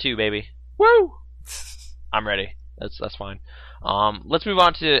 Dreamcast 2, baby. Woo! I'm ready. That's fine. Let's move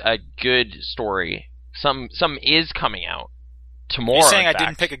on to a good story. Some is coming out tomorrow. You're saying I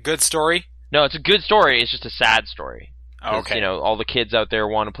didn't pick a good story? No, it's a good story. It's just a sad story. Oh, okay. All the kids out there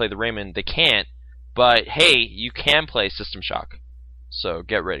want to play the Rayman. They can't. But hey, you can play System Shock. So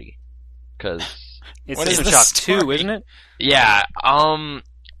get ready, because it's System Shock 2, isn't it? Yeah. I'm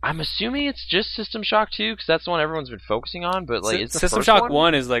assuming it's just System Shock 2 because that's the one everyone's been focusing on. But like, is the System first Shock one?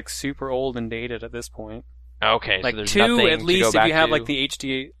 1 is like super old and dated at this point. Okay, like so there's 2 nothing at least to go if you have to. like the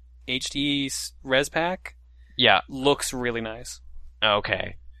HD res pack. Yeah, looks really nice.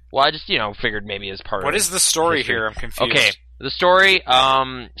 Okay. Well, I just figured maybe as part of what is the story history. here? I'm confused. Okay, the story.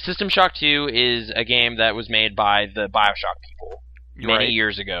 System Shock 2 is a game that was made by the BioShock people many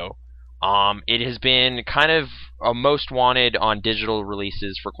years ago. It has been kind of a most wanted on digital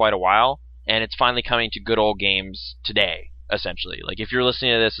releases for quite a while, and it's finally coming to good old games today. Essentially, like if you're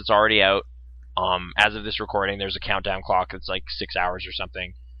listening to this, it's already out. As of this recording, there's a countdown clock that's like 6 hours or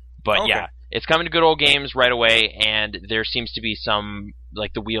something. But yeah, it's coming to good old games right away, and there seems to be some,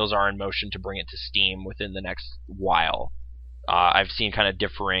 like the wheels are in motion to bring it to Steam within the next while. I've seen kind of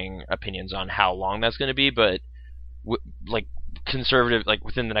differing opinions on how long that's going to be, but conservative, like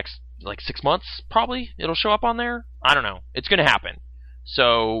within the next 6 months, probably it'll show up on there. I don't know. It's going to happen.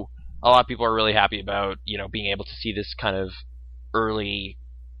 So a lot of people are really happy about being able to see this kind of early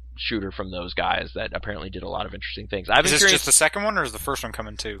shooter from those guys that apparently did a lot of interesting things. Is this just the second one, or is the first one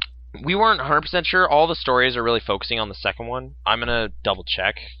coming too? We weren't 100% sure. All the stories are really focusing on the second one. I'm gonna double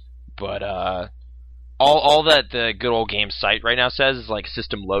check, but all that the Good Old Games site right now says is like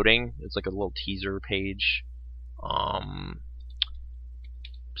system loading. It's like a little teaser page.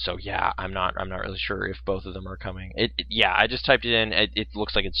 So yeah, I'm not really sure if both of them are coming. Yeah, I just typed it in. It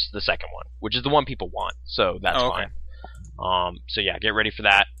looks like it's the second one, which is the one people want. So that's fine. So yeah, get ready for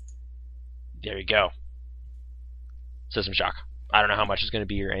that. There you go. System Shock. I don't know how much it's going to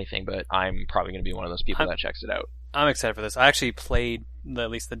be or anything, but I'm probably going to be one of those people that checks it out. I'm excited for this. I actually played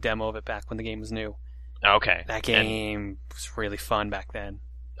at least the demo of it back when the game was new. Okay. That game was really fun back then.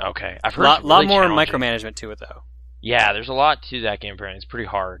 Okay. I've heard a lot more micromanagement to it, though. Yeah, there's a lot to that game, apparently. It's pretty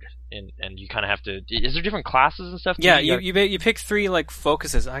hard, and you kind of have to... Is there different classes and stuff? Yeah, you pick 3, like,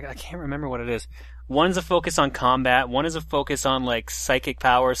 focuses. I can't remember what it is. One's a focus on combat, one is a focus on, like, psychic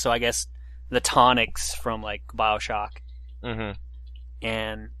powers, so I guess the tonics from, like, Bioshock. Mm-hmm.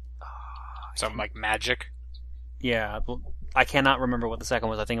 And... something like magic? Yeah, I cannot remember what the second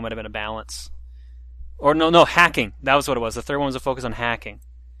was. I think it might have been a balance. Or no, hacking. That was what it was. The third one was a focus on hacking.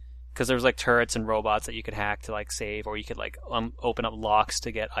 Because there was like turrets and robots that you could hack to like save, or you could like open up locks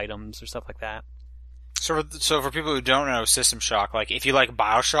to get items or stuff like that. So for people who don't know System Shock, like if you like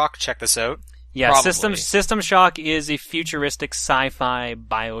Bioshock, check this out. Yeah, System Shock is a futuristic sci-fi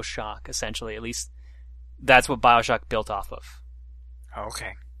Bioshock, essentially. At least that's what Bioshock built off of. Oh,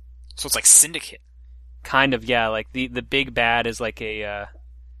 okay. So it's like Syndicate. Kind of, yeah. Like the big bad is like a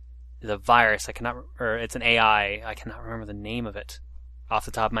virus. It's an AI. I cannot remember the name of it off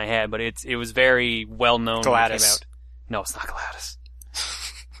the top of my head, but it was very well known when it came out. No, it's not Gladys.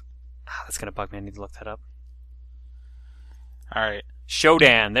 That's gonna bug me. I need to look that up. All right,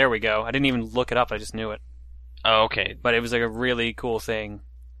 Shodan. There we go. I didn't even look it up. I just knew it. Oh, okay. But it was like a really cool thing.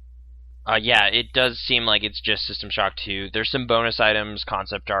 Yeah, it does seem like it's just System Shock 2. There's some bonus items,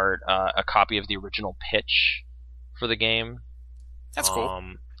 concept art, a copy of the original pitch for the game. That's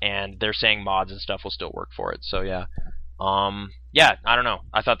cool. And they're saying mods and stuff will still work for it. So yeah. Yeah, I don't know.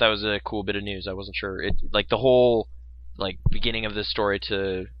 I thought that was a cool bit of news. I wasn't sure. It like the whole like beginning of this story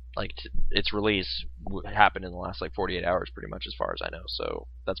to its release happened in the last like 48 hours, pretty much, as far as I know. So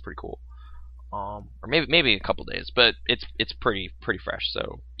that's pretty cool. Or maybe a couple days, but it's pretty fresh.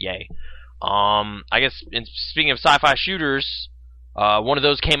 So yay. I guess speaking of sci-fi shooters, one of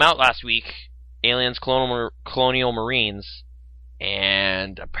those came out last week. Aliens: Colonial Marines,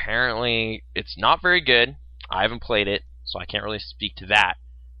 and apparently it's not very good. I haven't played it, so I can't really speak to that.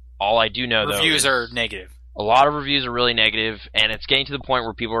 All I do know, reviews are negative. A lot of reviews are really negative, and it's getting to the point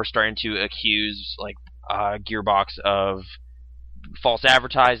where people are starting to accuse like Gearbox of false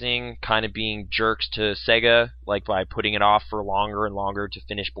advertising, kind of being jerks to Sega, like by putting it off for longer and longer to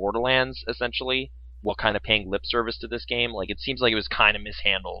finish Borderlands, essentially, while kind of paying lip service to this game. Like, it seems like it was kind of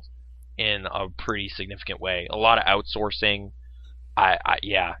mishandled in a pretty significant way. A lot of outsourcing.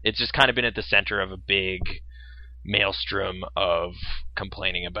 Yeah, it's just kind of been at the center of a big maelstrom of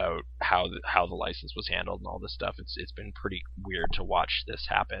complaining about how the license was handled and all this stuff. It's been pretty weird to watch this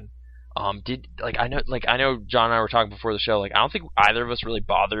happen. I know John and I were talking before the show. Like, I don't think either of us really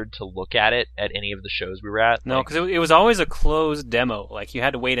bothered to look at it at any of the shows we were at. No, because it was always a closed demo. Like, you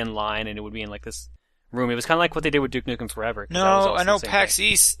had to wait in line, and it would be in like this room. It was kind of like what they did with Duke Nukem Forever. No, I know PAX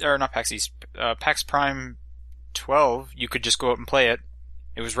East, or not PAX East, PAX Prime 12. You could just go up and play it.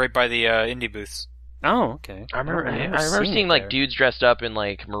 It was right by the indie booths. Oh, okay. I remember seeing like dudes dressed up in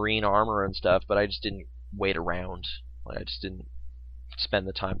like marine armor and stuff, but I just didn't wait around. Like, I just didn't spend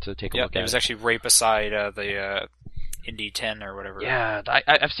the time to take a look at it. It was actually right beside the Indy 10 or whatever. Yeah,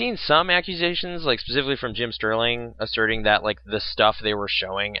 I've seen some accusations, like specifically from Jim Sterling, asserting that like the stuff they were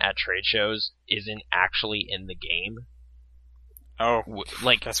showing at trade shows isn't actually in the game. Oh,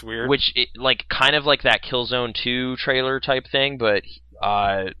 like that's weird. Which, like, kind of like that Killzone 2 trailer type thing, but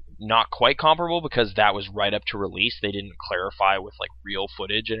not quite comparable because that was right up to release. They didn't clarify with like real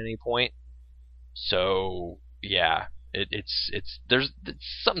footage at any point. So yeah. It's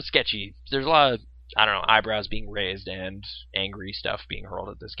something sketchy. There's a lot of, I don't know, eyebrows being raised and angry stuff being hurled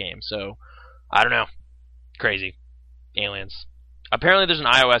at this game. So, I don't know. Crazy. Aliens. Apparently there's an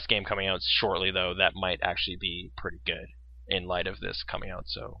iOS game coming out shortly, though, that might actually be pretty good in light of this coming out.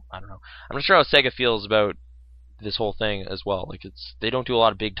 So, I don't know. I'm not sure how Sega feels about this whole thing as well. Like, they don't do a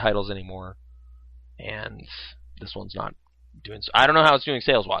lot of big titles anymore. And this one's not doing so. I don't know how it's doing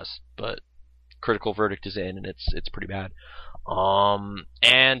sales-wise, but critical verdict is in, and it's pretty bad.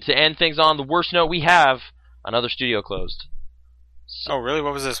 And to end things on the worst note we have, another studio closed. So, oh, really?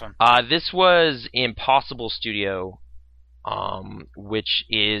 What was this one? This was Impossible Studio, which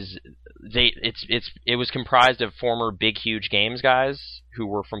is it was comprised of former Big Huge Games guys who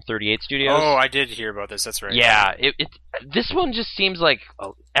were from 38 Studios. Oh, I did hear about this. That's right. Yeah, this one just seems like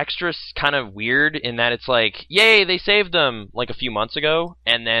extra kind of weird in that it's like, yay, they saved them like a few months ago,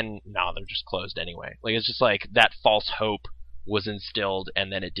 and then no, they're just closed anyway. Like, it's just like that false hope was instilled,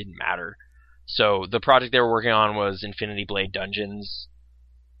 and then it didn't matter. So the project they were working on was Infinity Blade Dungeons.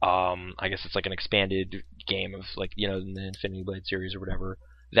 I guess it's like an expanded game of, like, you know, the Infinity Blade series or whatever.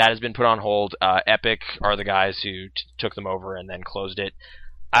 That has been put on hold. Epic are the guys who took them over and then closed it.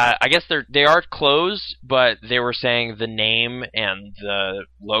 I guess they are closed, but they were saying the name and the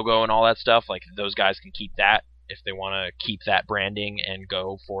logo and all that stuff, like those guys can keep that if they want to keep that branding and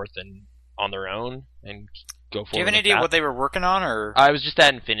go forth and on their own and go forward. Do you have any idea what they were working on, or? It was just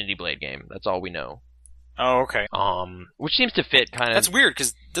that Infinity Blade game. That's all we know. Oh, okay. Which seems to fit kind of. That's weird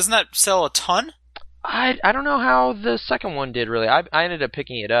because doesn't that sell a ton? I don't know how the second one did really. I ended up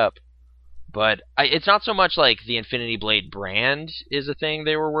picking it up. But it's not so much like the Infinity Blade brand is a thing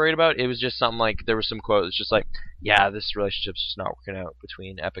they were worried about. It was just something like, there was some quote that's just like, yeah, this relationship's just not working out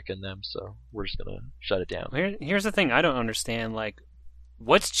between Epic and them, so we're just going to shut it down. Here's the thing I don't understand. Like,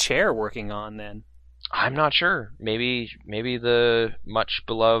 what's Chair working on then? I'm not sure. Maybe the much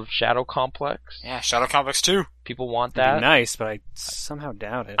beloved Shadow Complex. Yeah, Shadow Complex 2. People want that. It'd be nice, but I somehow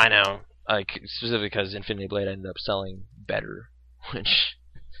doubt it. I know. Like, specifically because Infinity Blade ended up selling better, which...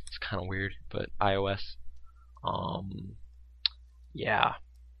 it's kind of weird, but iOS. Yeah.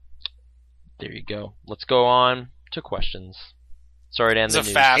 There you go. Let's go on to questions. Sorry to end the news.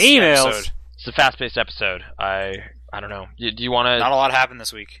 It's a fast episode. It's a fast-paced episode. I don't know. Do you want to... Not a lot happened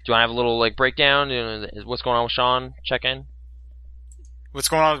this week. Do you want to have a little like breakdown? What's going on with Sean? Check in. What's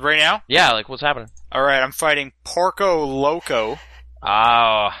going on right now? Yeah, like what's happening? All right, I'm fighting Porco Loco.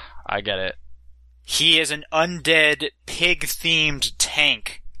 Oh, I get it. He is an undead pig-themed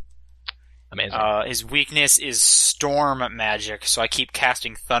tank. Amazing. His weakness is storm magic, so I keep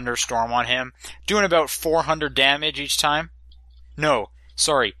casting Thunderstorm on him, doing about 400 damage each time. No,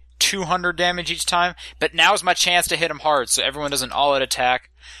 sorry, 200 damage each time, but now's my chance to hit him hard, so everyone does an all-out attack.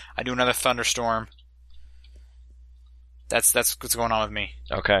 I do another Thunderstorm. That's what's going on with me.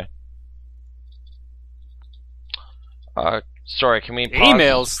 Okay. Sorry, can we pause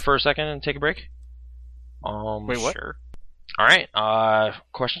emails for a second and take a break? Wait, what? Sure. Alright,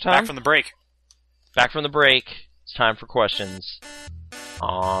 question time? Back from the break. Back from the break. It's time for questions.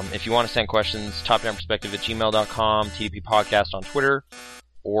 If you want to send questions, topdownperspective@gmail.com, TDP Podcast on Twitter,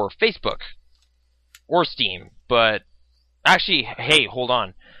 or Facebook, or Steam. But actually, hey, hold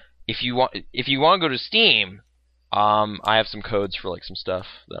on. If you want to go to Steam, I have some codes for like some stuff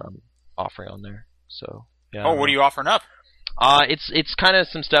that I'm offering on there. So yeah. Oh, what are you offering up? It's kind of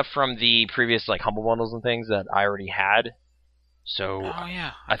some stuff from the previous like Humble Bundles and things that I already had. So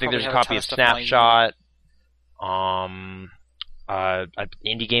yeah. I think there's a copy of Snapshot. Indie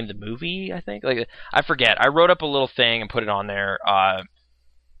Game the Movie, I think. Like I forget. I wrote up a little thing and put it on there.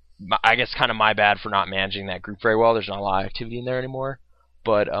 I guess kind of my bad for not managing that group very well. There's not a lot of activity in there anymore.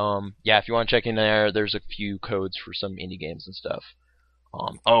 But yeah, if you want to check in there, there's a few codes for some indie games and stuff.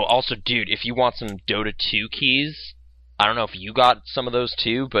 Also, dude, if you want some Dota 2 keys, I don't know if you got some of those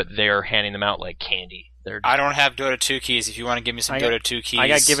too, but they're handing them out like candy. I don't have Dota 2 keys. If you want to give me some Dota 2 keys. I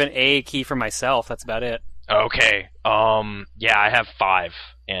got given a key for myself. That's about it. Okay. Yeah, I have 5,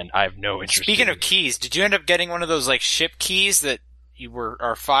 and I have no interest. Speaking of keys, did you end up getting one of those like ship keys that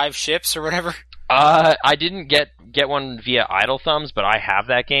are 5 ships or whatever? I didn't get one via Idle Thumbs, but I have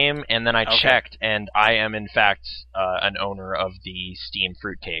that game, and then I checked, and I am in fact an owner of the Steam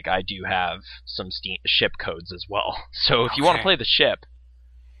Fruitcake. I do have some Steam ship codes as well. So if you want to play the ship,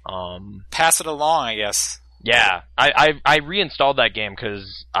 pass it along, I guess. Yeah, I reinstalled that game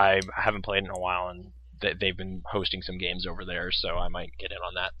because I haven't played in a while, and they've been hosting some games over there, so I might get in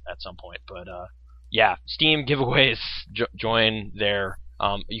on that at some point. But yeah, Steam giveaways, join there.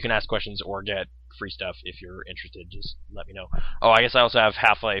 You can ask questions or get free stuff if you're interested. Just let me know. Oh, I guess I also have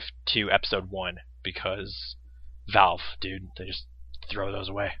Half-Life 2 Episode 1 because Valve, dude, they just throw those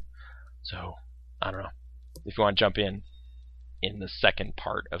away. So I don't know if you want to jump in the second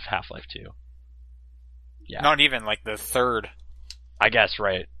part of Half-Life 2. Yeah, not even like the third. I guess,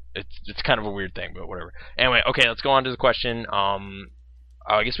 right? It's kind of a weird thing, but whatever. Anyway, okay, let's go on to the question.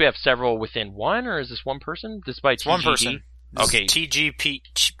 I guess we have several within one, or is this one person? This is by TGD. One person. Okay. TGD.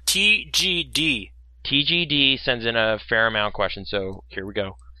 TGD sends in a fair amount of questions, so here we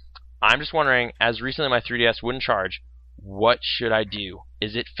go. I'm just wondering, as recently my 3DS wouldn't charge, what should I do?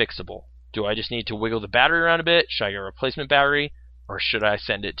 Is it fixable? Do I just need to wiggle the battery around a bit? Should I get a replacement battery? Or should I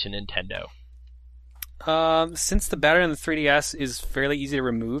send it to Nintendo? Since the battery on the 3DS is fairly easy to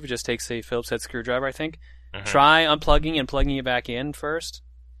remove, it just takes a Phillips head screwdriver, I think. Try unplugging and plugging it back in first.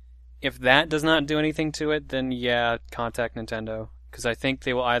 If that does not do anything to it, then yeah, contact Nintendo. Because I think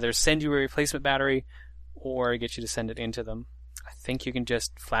they will either send you a replacement battery or get you to send it into them. I think you can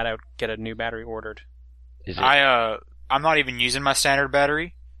just flat out get a new battery ordered. I'm not even using my standard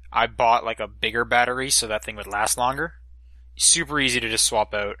battery. I bought like a bigger battery so that thing would last longer. Super easy to just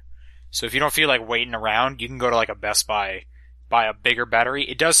swap out. So if you don't feel like waiting around, you can go to like a Best Buy, buy a bigger battery.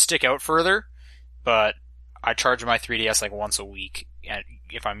 It does stick out further, but I charge my 3DS like once a week, and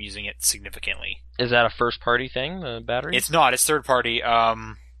if I'm using it significantly. Is that a first-party thing, the battery? It's not. It's third-party. I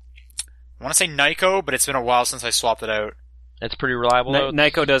want to say Nyko, but it's been a while since I swapped it out. It's pretty reliable.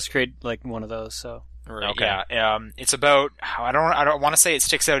 Nyko does create like one of those, so. Right, okay. Yeah. It's about. I don't want to say it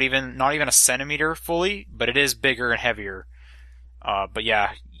sticks out not even a centimeter fully, but it is bigger and heavier. But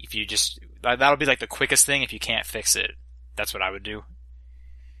yeah, if you just that'll be like the quickest thing if you can't fix it. That's what I would do.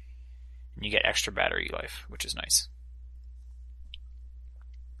 And you get extra battery life, which is nice.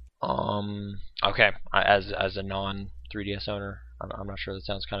 Okay. As a non 3DS owner, I'm not sure that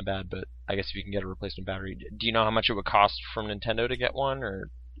sounds kind of bad, but I guess if you can get a replacement battery, do you know how much it would cost from Nintendo to get one, or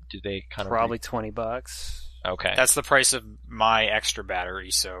do they kind of probably $20? Okay, that's the price of my extra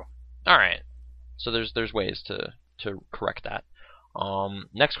battery. So all right, so there's ways to correct that.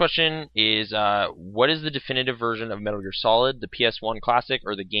 Next question is what is the definitive version of Metal Gear Solid, the PS1 classic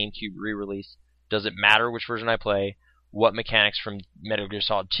or the GameCube re-release? Does it matter which version I play? What mechanics from Metal Gear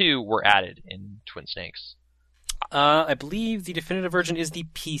Solid 2 were added in Twin Snakes? I believe the definitive version is the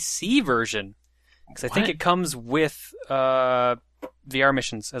PC version, because I think it comes with VR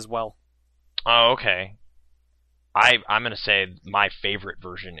missions as well. Oh, okay. I'm gonna say my favorite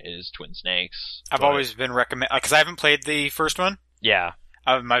version is Twin Snakes. I've always been because I haven't played the first one. Yeah.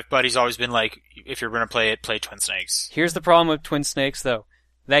 My buddy's always been like, if you're gonna play it, play Twin Snakes. Here's the problem with Twin Snakes, though.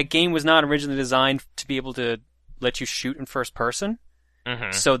 That game was not originally designed to be able to let you shoot in first person.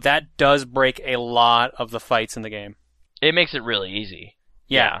 Mm-hmm. So that does break a lot of the fights in the game. It makes it really easy.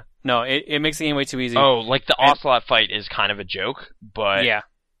 Yeah. No, it makes the game way too easy. Oh, like the Ocelot fight is kind of a joke, but yeah.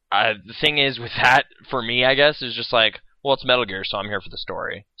 The thing is with that, for me, I guess, is just like, well, it's Metal Gear, so I'm here for the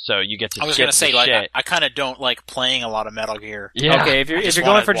story. So you get to. I was gonna say, like, I kind of don't like playing a lot of Metal Gear. Yeah. Okay, if you're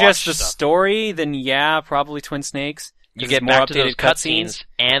going for just the story, then yeah, probably Twin Snakes. You get more back to those cutscenes,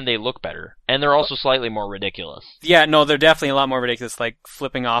 and they look better, and they're also slightly more ridiculous. Yeah, no, they're definitely a lot more ridiculous, like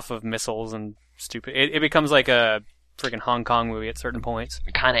flipping off of missiles and stupid. It becomes like a freaking Hong Kong movie at certain points.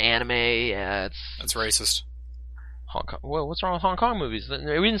 Kind of anime. Yeah, that's racist. Hong Kong. Well, what's wrong with Hong Kong movies? We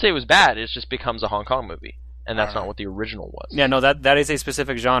didn't say it was bad. It just becomes a Hong Kong movie, and that's not what the original was. Yeah, no, that is a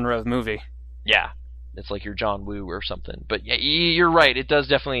specific genre of movie. Yeah, it's like your John Woo or something. But yeah, you're right. It does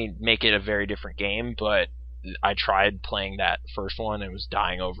definitely make it a very different game, but I tried playing that first one and was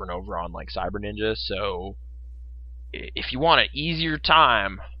dying over and over on like Cyber Ninja, so if you want an easier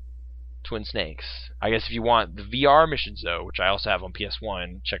time, Twin Snakes. I guess if you want the VR missions though, which I also have on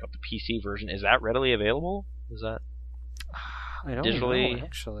PS1, check out the PC version. Is that readily available? Is that I don't digitally know,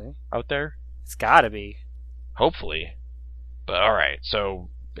 actually out there? It's gotta be. Hopefully. But alright, so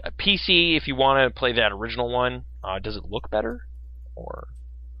PC, if you want to play that original one, does it look better? Or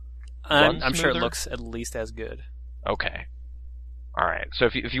I'm sure it looks at least as good. Okay. Alright, so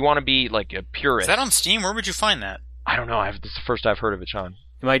if you want to be like a purist... Is that on Steam? Where would you find that? I don't know, this is the first I've heard of it, Sean.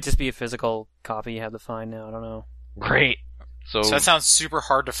 It might just be a physical copy you have to find now, I don't know. Great. So that sounds super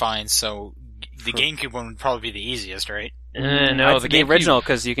hard to find, so the GameCube one would probably be the easiest, right? No, the original,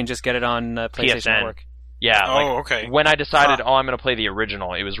 because you can just get it on PlayStation Network. Yeah. Okay. When I decided, I'm going to play the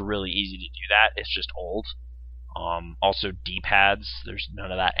original, it was really easy to do that. It's just old. Also, D-pads. There's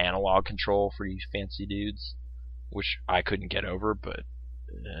none of that analog control for you fancy dudes, which I couldn't get over. But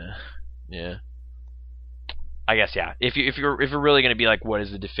yeah, I guess yeah. If you're really going to be like, what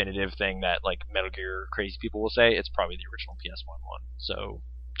is the definitive thing that like Metal Gear crazy people will say? It's probably the original PS1 one. So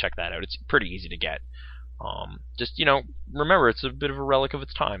check that out. It's pretty easy to get. Just remember it's a bit of a relic of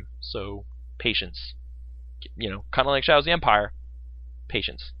its time. So patience. Kind of like Shadows of the Empire.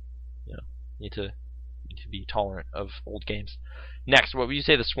 Patience. Need to be tolerant of old games. Next, what would you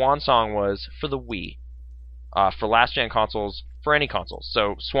say the swan song was for the Wii? For last gen consoles, for any consoles.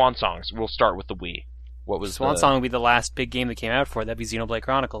 So swan songs. We'll start with the Wii. What was swan song would be the last big game that came out for it. That'd be Xenoblade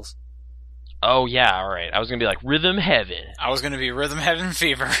Chronicles. Oh yeah, all right. I was gonna be like Rhythm Heaven. I was gonna be Rhythm Heaven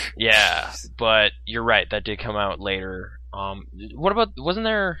Fever. Yeah, but you're right. That did come out later. What about? Wasn't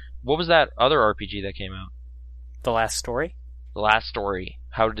there? What was that other RPG that came out? The Last Story. The Last Story.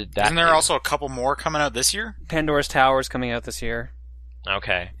 How did that? Isn't there also a couple more coming out this year? Pandora's Tower is coming out this year.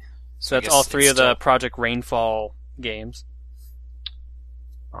 Okay. So that's all three of the Project Rainfall games.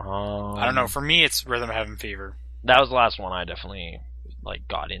 I don't know. For me, it's Rhythm Heaven Fever. That was the last one I definitely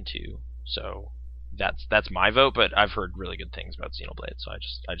got into. So that's my vote. But I've heard really good things about Xenoblade, so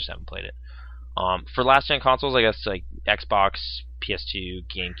I just haven't played it. For last gen consoles, I guess like Xbox, PS2,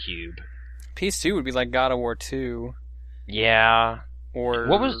 GameCube. PS2 would be like God of War 2. Yeah. Or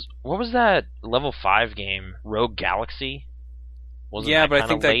what was that level 5 game? Rogue Galaxy? Yeah, but I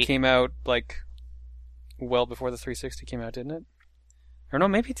think that came out like well before the 360 came out, didn't it? Or no,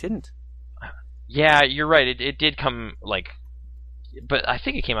 maybe it didn't. Yeah, you're right. It did come like But I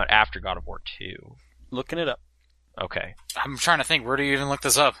think it came out after God of War 2. Looking it up. Okay. I'm trying to think. Where do you even look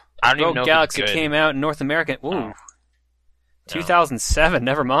this up? I don't even know Galaxy if it's good. came out in North America. Ooh. 2007.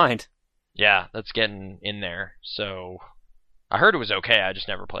 Never mind. Yeah, that's getting in there. So I heard it was okay. I just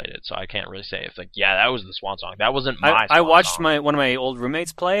never played it, so I can't really say if that was the swan song. That wasn't my. I watched one of my old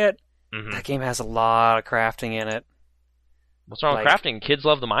roommates play it. Mm-hmm. That game has a lot of crafting in it. What's wrong with crafting? Kids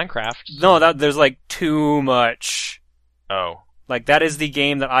love the Minecraft. So. No, there's too much. Oh. That is the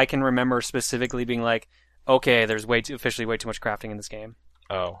game that I can remember specifically being okay, there's officially way too much crafting in this game.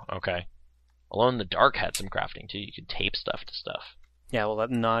 Oh, okay. Alone in the Dark had some crafting too. You could tape stuff to stuff. Yeah, well,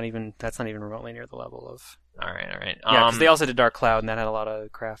 that's not even remotely near the level of. All right. Yeah, because they also did Dark Cloud, and that had a lot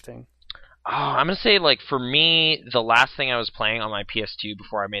of crafting. I'm gonna say for me, the last thing I was playing on my PS2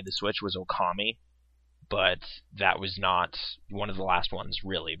 before I made the Switch was Okami, but that was not one of the last ones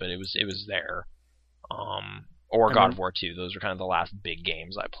really. But it was there. Or God of War 2. Those are kind of the last big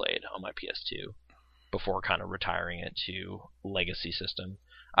games I played on my PS2 before kind of retiring it to legacy system.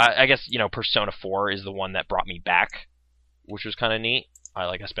 I guess, Persona 4 is the one that brought me back, which was kind of neat.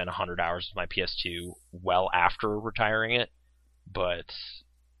 I spent 100 hours with my PS2 well after retiring it, but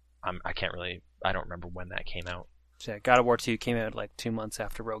I don't remember when that came out. Yeah, God of War 2 came out 2 months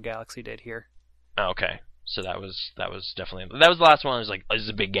after Rogue Galaxy did here. Oh, okay. So that was definitely, that was the last one. I was this is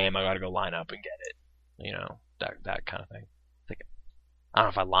a big game, I gotta go line up and get it. That kind of thing. I don't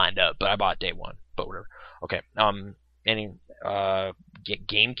know if I lined up, but I bought day one. But whatever. Okay. Any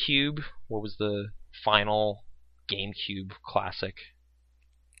GameCube? What was the final GameCube classic?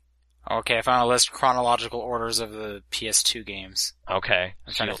 Okay, I found a list of chronological orders of the PS2 games. Okay.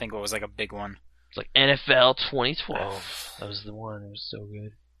 I'm trying to think what was a big one. It's NFL 2012. That was the one. It was so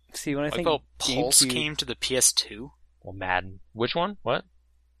good. See, when I think Pulse came to the PS2. Well, Madden. Which one? What?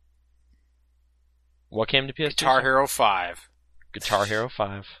 What came to PS2? Guitar Hero 5. Guitar Hero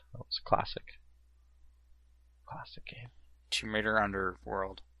 5. That was a classic. Classic game. Tomb Raider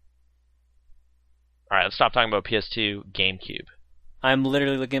Underworld. Alright, let's stop talking about PS2. GameCube. I'm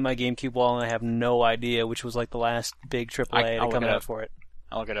literally looking at my GameCube wall and I have no idea which was the last big AAA to come out for it.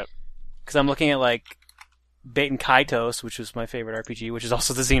 I'll look it up. Because I'm looking at Baten Kaitos, which was my favorite RPG, which is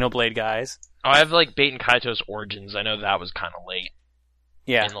also the Xenoblade guys. Oh, I have Baten Kaitos Origins. I know that was kind of late.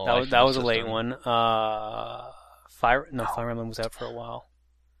 Yeah, that was a late one. Fire Emblem was out for a while.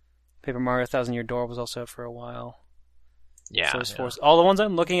 Paper Mario Thousand Year Door was also out for a while. Yeah. All the ones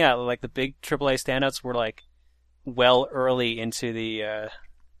I'm looking at, the big AAA standouts, were well early into the.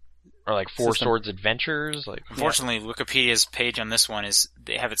 Or Four Swords Adventures. Unfortunately, Wikipedia's page on this one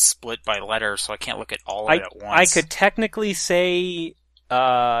they have it split by letter, so I can't look at all of it at once. I could technically say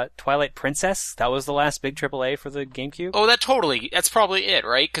Twilight Princess. That was the last big AAA for the GameCube. Oh, that's probably it,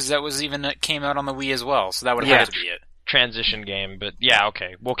 right? Because that came out on the Wii as well, so that would have to be it. Transition game, but yeah,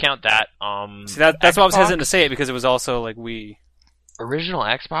 okay, we'll count that. See, that's why I was hesitant to say it, because it was also Wii. Original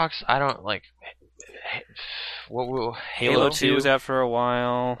Xbox. I don't what Halo 2 was out for a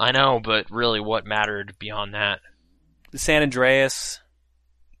while. I know, but really, what mattered beyond that? San Andreas.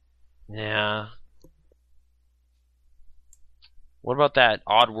 Yeah. What about that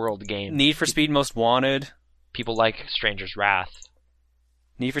Oddworld game? Need for Speed Most Wanted. People like Stranger's Wrath.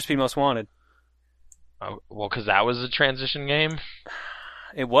 Need for Speed Most Wanted. Oh, well, because that was a transition game?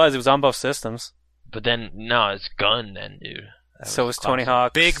 It was on both systems. But then, no, it's Gun then, dude. So was Tony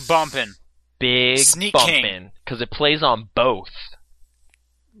Hawk. Big bumpin'. Sneak bumpin'. Because it plays on both.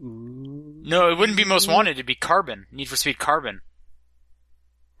 No, it wouldn't be Most Wanted, it'd be Carbon. Need for Speed Carbon.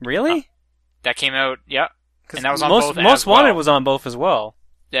 Really? That came out, yeah. And that was on both Most Wanted was on both as well.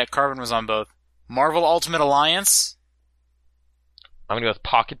 Yeah, Carbon was on both. Marvel Ultimate Alliance. I'm going to go with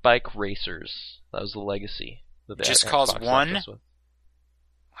Pocket Bike Racers. That was the legacy. Just Cause 1?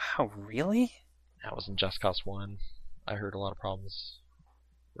 Wow, really? That wasn't Just Cause 1. I heard a lot of problems.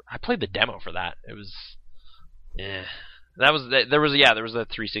 I played the demo for that. It was... yeah. There was a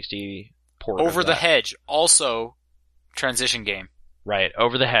 360 port. Over the Hedge, also transition game. Right,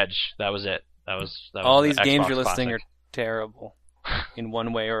 Over the Hedge. That was it. That was all these games you're listing are terrible in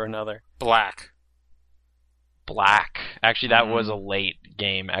one way or another. Black. Actually, that was a late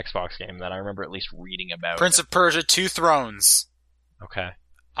game, Xbox game, that I remember at least reading about. Prince of Persia: Two Thrones. Okay.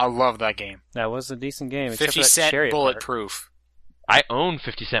 I love that game. That was a decent game. 50 Cent Bulletproof. I own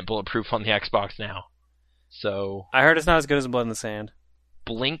 50 Cent Bulletproof on the Xbox now. So I heard it's not as good as Blood in the Sand.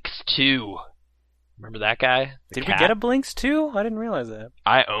 Blinks 2. Remember that guy? Did we get a Blinks 2? I didn't realize that.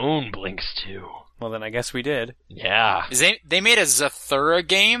 I own Blinks 2. Well, then I guess we did. Yeah. They made a Zathura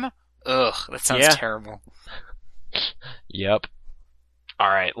game? Ugh, that sounds terrible. Yep.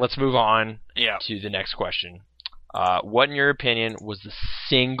 Alright, let's move on to the next question. What, in your opinion, was the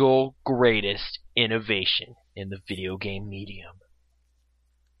single greatest innovation in the video game medium?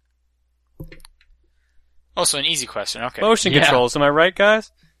 Oh, so an easy question. Okay. Motion controls. Am I right,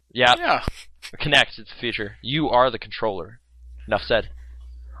 guys? Yeah. Kinect. It's the future. You are the controller. Enough said.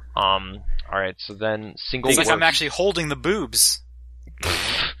 Alright, so then single. It's like I'm actually holding the boobs.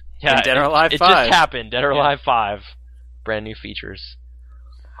 Yeah, Dead or Alive 5. It just happened. Dead or Alive 5. Brand new features.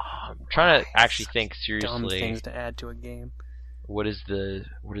 I'm trying to actually think seriously. Dumb things to add to a game. What is the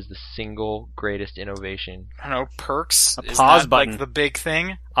single greatest innovation? I don't know, perks? A pause button. Like the big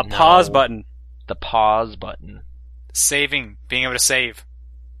thing? A pause button. The pause button. Saving. Being able to save.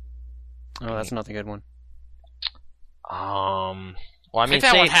 Oh, that's not the good one. Well, I mean,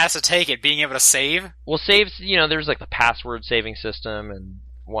 that one has to take it, being able to save. Well, saves, there's like the password saving system and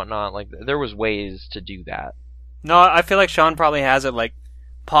whatnot. Like, there was ways to do that. No, I feel like Sean probably has it. Like,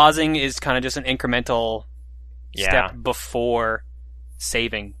 pausing is kind of just an incremental step before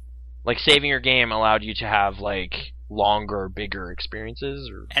saving. Like, saving your game allowed you to have, like, longer, bigger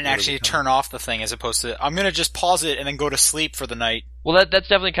experiences. And actually turn off the thing as opposed to, I'm going to just pause it and then go to sleep for the night. Well, that's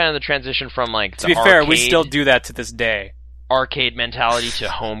definitely kind of the transition from, like, to be fair, we still do that to this day. Arcade mentality to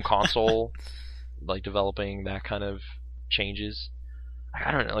home console, like, developing that kind of changes.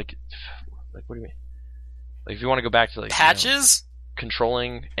 I don't know, like what do you mean? Like, if you want to go back to, like, patches?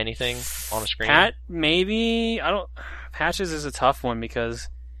 Controlling anything on a screen? Maybe. Patches is a tough one because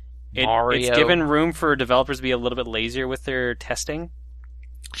it's given room for developers to be a little bit lazier with their testing.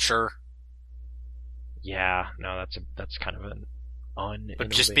 Sure. Yeah, no, that's kind of an But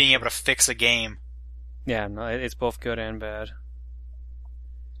just being able to fix a game. Yeah, no, it's both good and bad.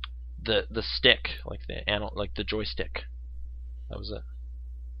 The stick, like the joystick, that was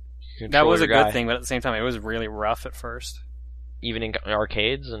it. That was a good thing, but at the same time, it was really rough at first. Even in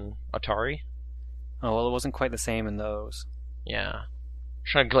arcades and Atari. Oh well, it wasn't quite the same in those. Yeah, I'm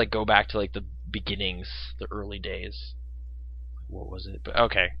trying to go back to the beginnings, the early days. What was it? But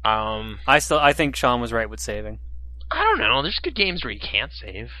okay. I think Sean was right with saving. I don't know. There's good games where you can't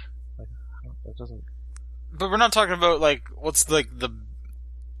save. That doesn't. But we're not talking about what's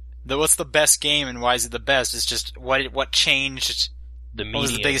what's the best game and why is it the best? It's just what changed. What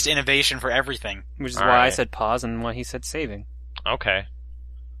was the biggest innovation for everything? Which is why I said pause and why he said saving. Okay.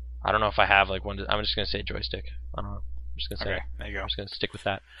 I don't know if I have one. I'm just gonna say joystick. I don't know. I'm just gonna say. Okay, there you go. I'm just gonna stick with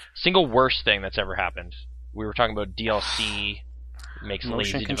that. Single worst thing that's ever happened. We were talking about DLC makes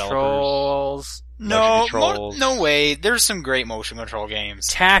lazy developers. No way. There's some great motion control games.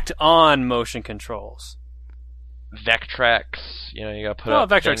 Tacked on motion controls. Vectrex, you gotta put up.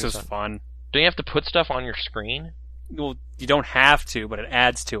 Vectrex is fun. Don't you have to put stuff on your screen? Well, you don't have to, but it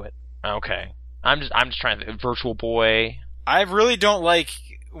adds to it. Okay. I'm just trying to think. Virtual Boy. I really don't like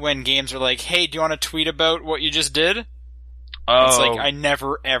when games are like, hey, do you want to tweet about what you just did? Oh. It's like, I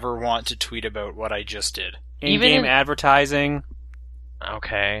never ever want to tweet about what I just did. In-game advertising.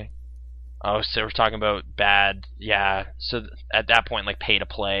 Okay. Oh, so we're talking about bad, yeah. So at that point, pay to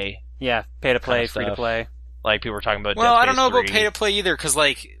play. Yeah, pay to play, free to play. Like people were talking about. Well, I don't know about pay to play either, because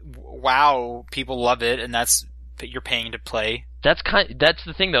WoW, people love it, and you're paying to play. That's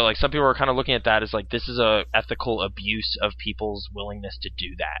the thing though. Some people are kind of looking at that as this is a ethical abuse of people's willingness to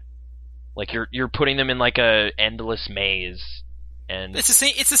do that. You're putting them in a endless maze, and it's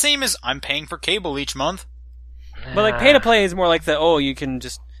the same as I'm paying for cable each month. But pay to play is more you can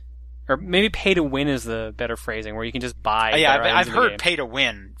just. Or maybe pay to win is the better phrasing, where you can just buy. Yeah, I've heard pay to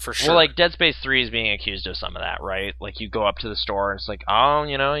win for sure. Well, Dead Space 3 is being accused of some of that, right? You go up to the store and it's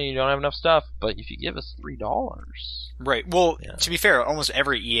you don't have enough stuff, but if you give us $3, right? Well, to be fair, almost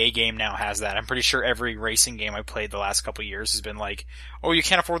every EA game now has that. I'm pretty sure every racing game I played the last couple of years has been oh, you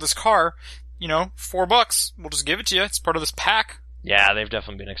can't afford this car, $4, we'll just give it to you. It's part of this pack. Yeah, they've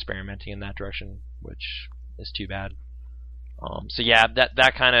definitely been experimenting in that direction, which is too bad. So yeah,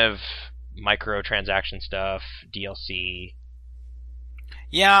 that kind of microtransaction stuff, DLC.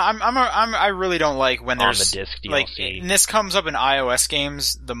 Yeah, I really don't like when there's on the disc DLC. And this comes up in iOS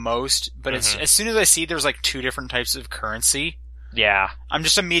games the most, but it's as soon as I see there's 2 different types of currency. Yeah. I'm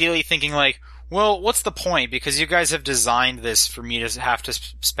just immediately thinking well, what's the point? Because you guys have designed this for me to have to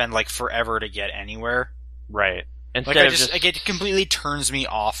spend forever to get anywhere. Right. Instead it completely turns me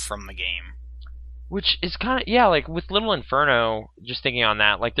off from the game. Which is kind of, with Little Inferno, just thinking on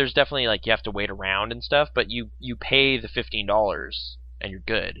that, there's definitely, you have to wait around and stuff, but you pay the $15 and you're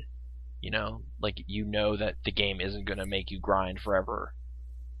good. You know that the game isn't going to make you grind forever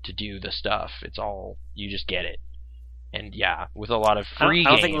to do the stuff. It's all, you just get it. And yeah, with a lot of free games.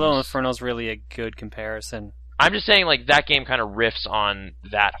 I don't think Little Inferno's really a good comparison. I'm just saying, that game kind of riffs on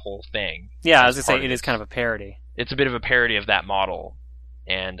that whole thing. Yeah, I was going to say, it is kind of a parody. it's a bit of a parody of that model,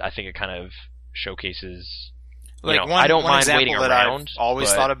 and I think it kind of showcases. Like I don't one mind example waiting that around. I've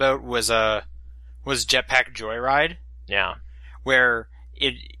always thought about was Jetpack Joyride. Yeah. Where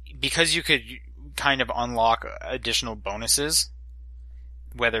because you could kind of unlock additional bonuses,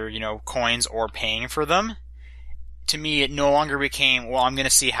 whether, coins or paying for them, to me it no longer became, well, I'm going to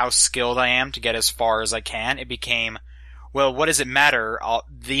see how skilled I am to get as far as I can. It became, well, what does it matter?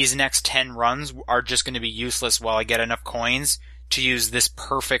 These next 10 runs are just going to be useless while I get enough coins to use this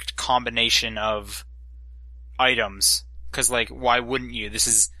perfect combination of items. 'Cause, why wouldn't you? This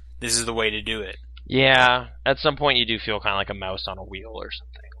is the way to do it. Yeah, at some point you do feel kind of like a mouse on a wheel or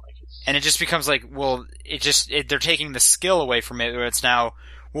something. And it just becomes they're taking the skill away from it, where it's now,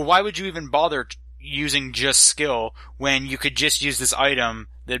 well, why would you even bother using just skill when you could just use this item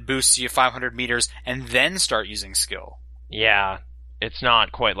that boosts you 500 meters and then start using skill? Yeah, it's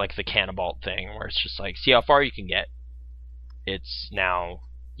not quite like the Cannonball thing, where it's just see how far you can get. It's now,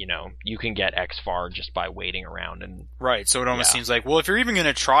 you can get X far just by waiting around and... Right, so it almost seems like, well, if you're even going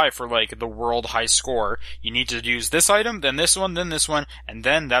to try for, the world high score, you need to use this item, then this one, and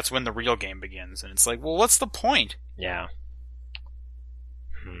then that's when the real game begins. And it's like, well, what's the point? Yeah.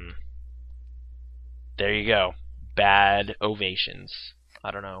 There you go. Bad ovations. I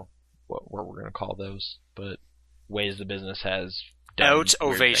don't know what we're going to call those, but ways the business has done... Out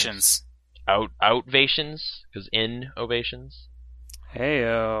ovations. Outvations? Because in ovations?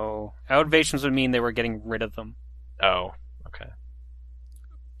 Heyo. Outvations would mean they were getting rid of them. Oh, okay.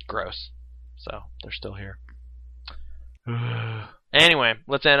 Gross. So, they're still here. Anyway,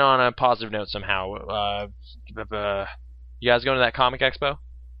 let's end on a positive note somehow. You guys going to that Comic Expo?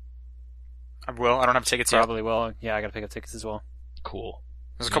 I will. I don't have tickets yet. Probably will. Yeah, I gotta pick up tickets as well. Cool.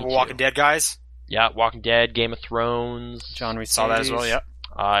 There's a couple Walking Dead guys. Yeah, Walking Dead, Game of Thrones. John Rhys saw that as well, yeah.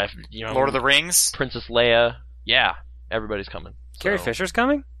 Lord of the Rings. Princess Leia. Yeah, everybody's coming. Carrie Fisher's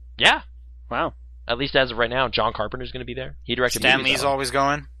coming? Yeah. Wow. At least as of right now, John Carpenter's going to be there. He directed Stan Lee's always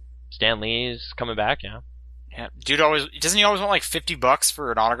going. Stan Lee's coming back, yeah. Yeah, dude doesn't he always want $50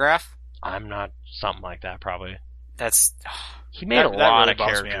 for an autograph? I'm not something like that, probably. He made a lot of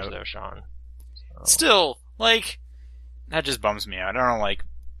characters though, Sean. So. Still, that just bums me out. I don't like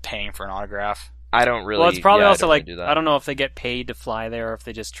paying for an autograph. I don't really. Well, it's probably also I don't know if they get paid to fly there or if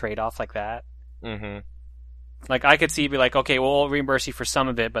they just trade off like that. Mm-hmm. I could see, be okay, we'll reimburse you for some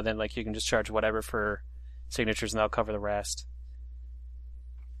of it, but then, you can just charge whatever for signatures and they'll cover the rest.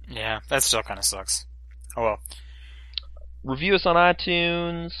 Yeah, that still kind of sucks. Oh well. Review us on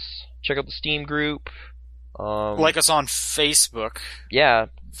iTunes. Check out the Steam group. Like us on Facebook. Yeah.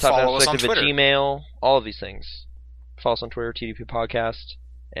 Follow us on Twitter. Gmail. All of these things. Follow us on Twitter, TDP Podcast.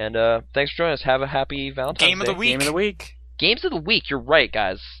 And thanks for joining us. Have a happy Valentine's Day. Game of the week. Games of the week. You're right,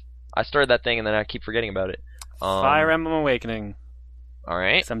 guys. I started that thing and then I keep forgetting about it. Fire Emblem Awakening. All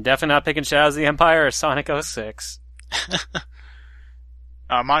right. So I'm definitely not picking Shadows of the Empire or Sonic 06.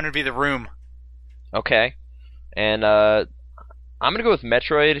 Mine would be The Room. Okay. And I'm going to go with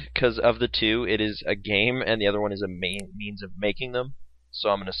Metroid because of the two, it is a game and the other one is a means of making them. So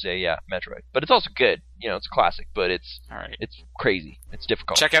I'm going to say, yeah, Metroid. But it's also good. It's a classic, but it's crazy. It's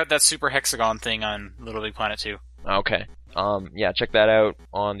difficult. Check out that Super Hexagon thing on Little Big Planet 2. Okay. Yeah, check that out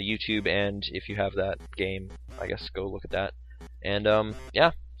on the YouTube, and if you have that game, I guess go look at that. And,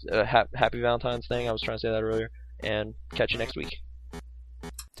 yeah, happy Valentine's Day. I was trying to say that earlier. And catch you next week.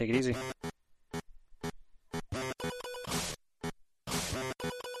 Take it easy.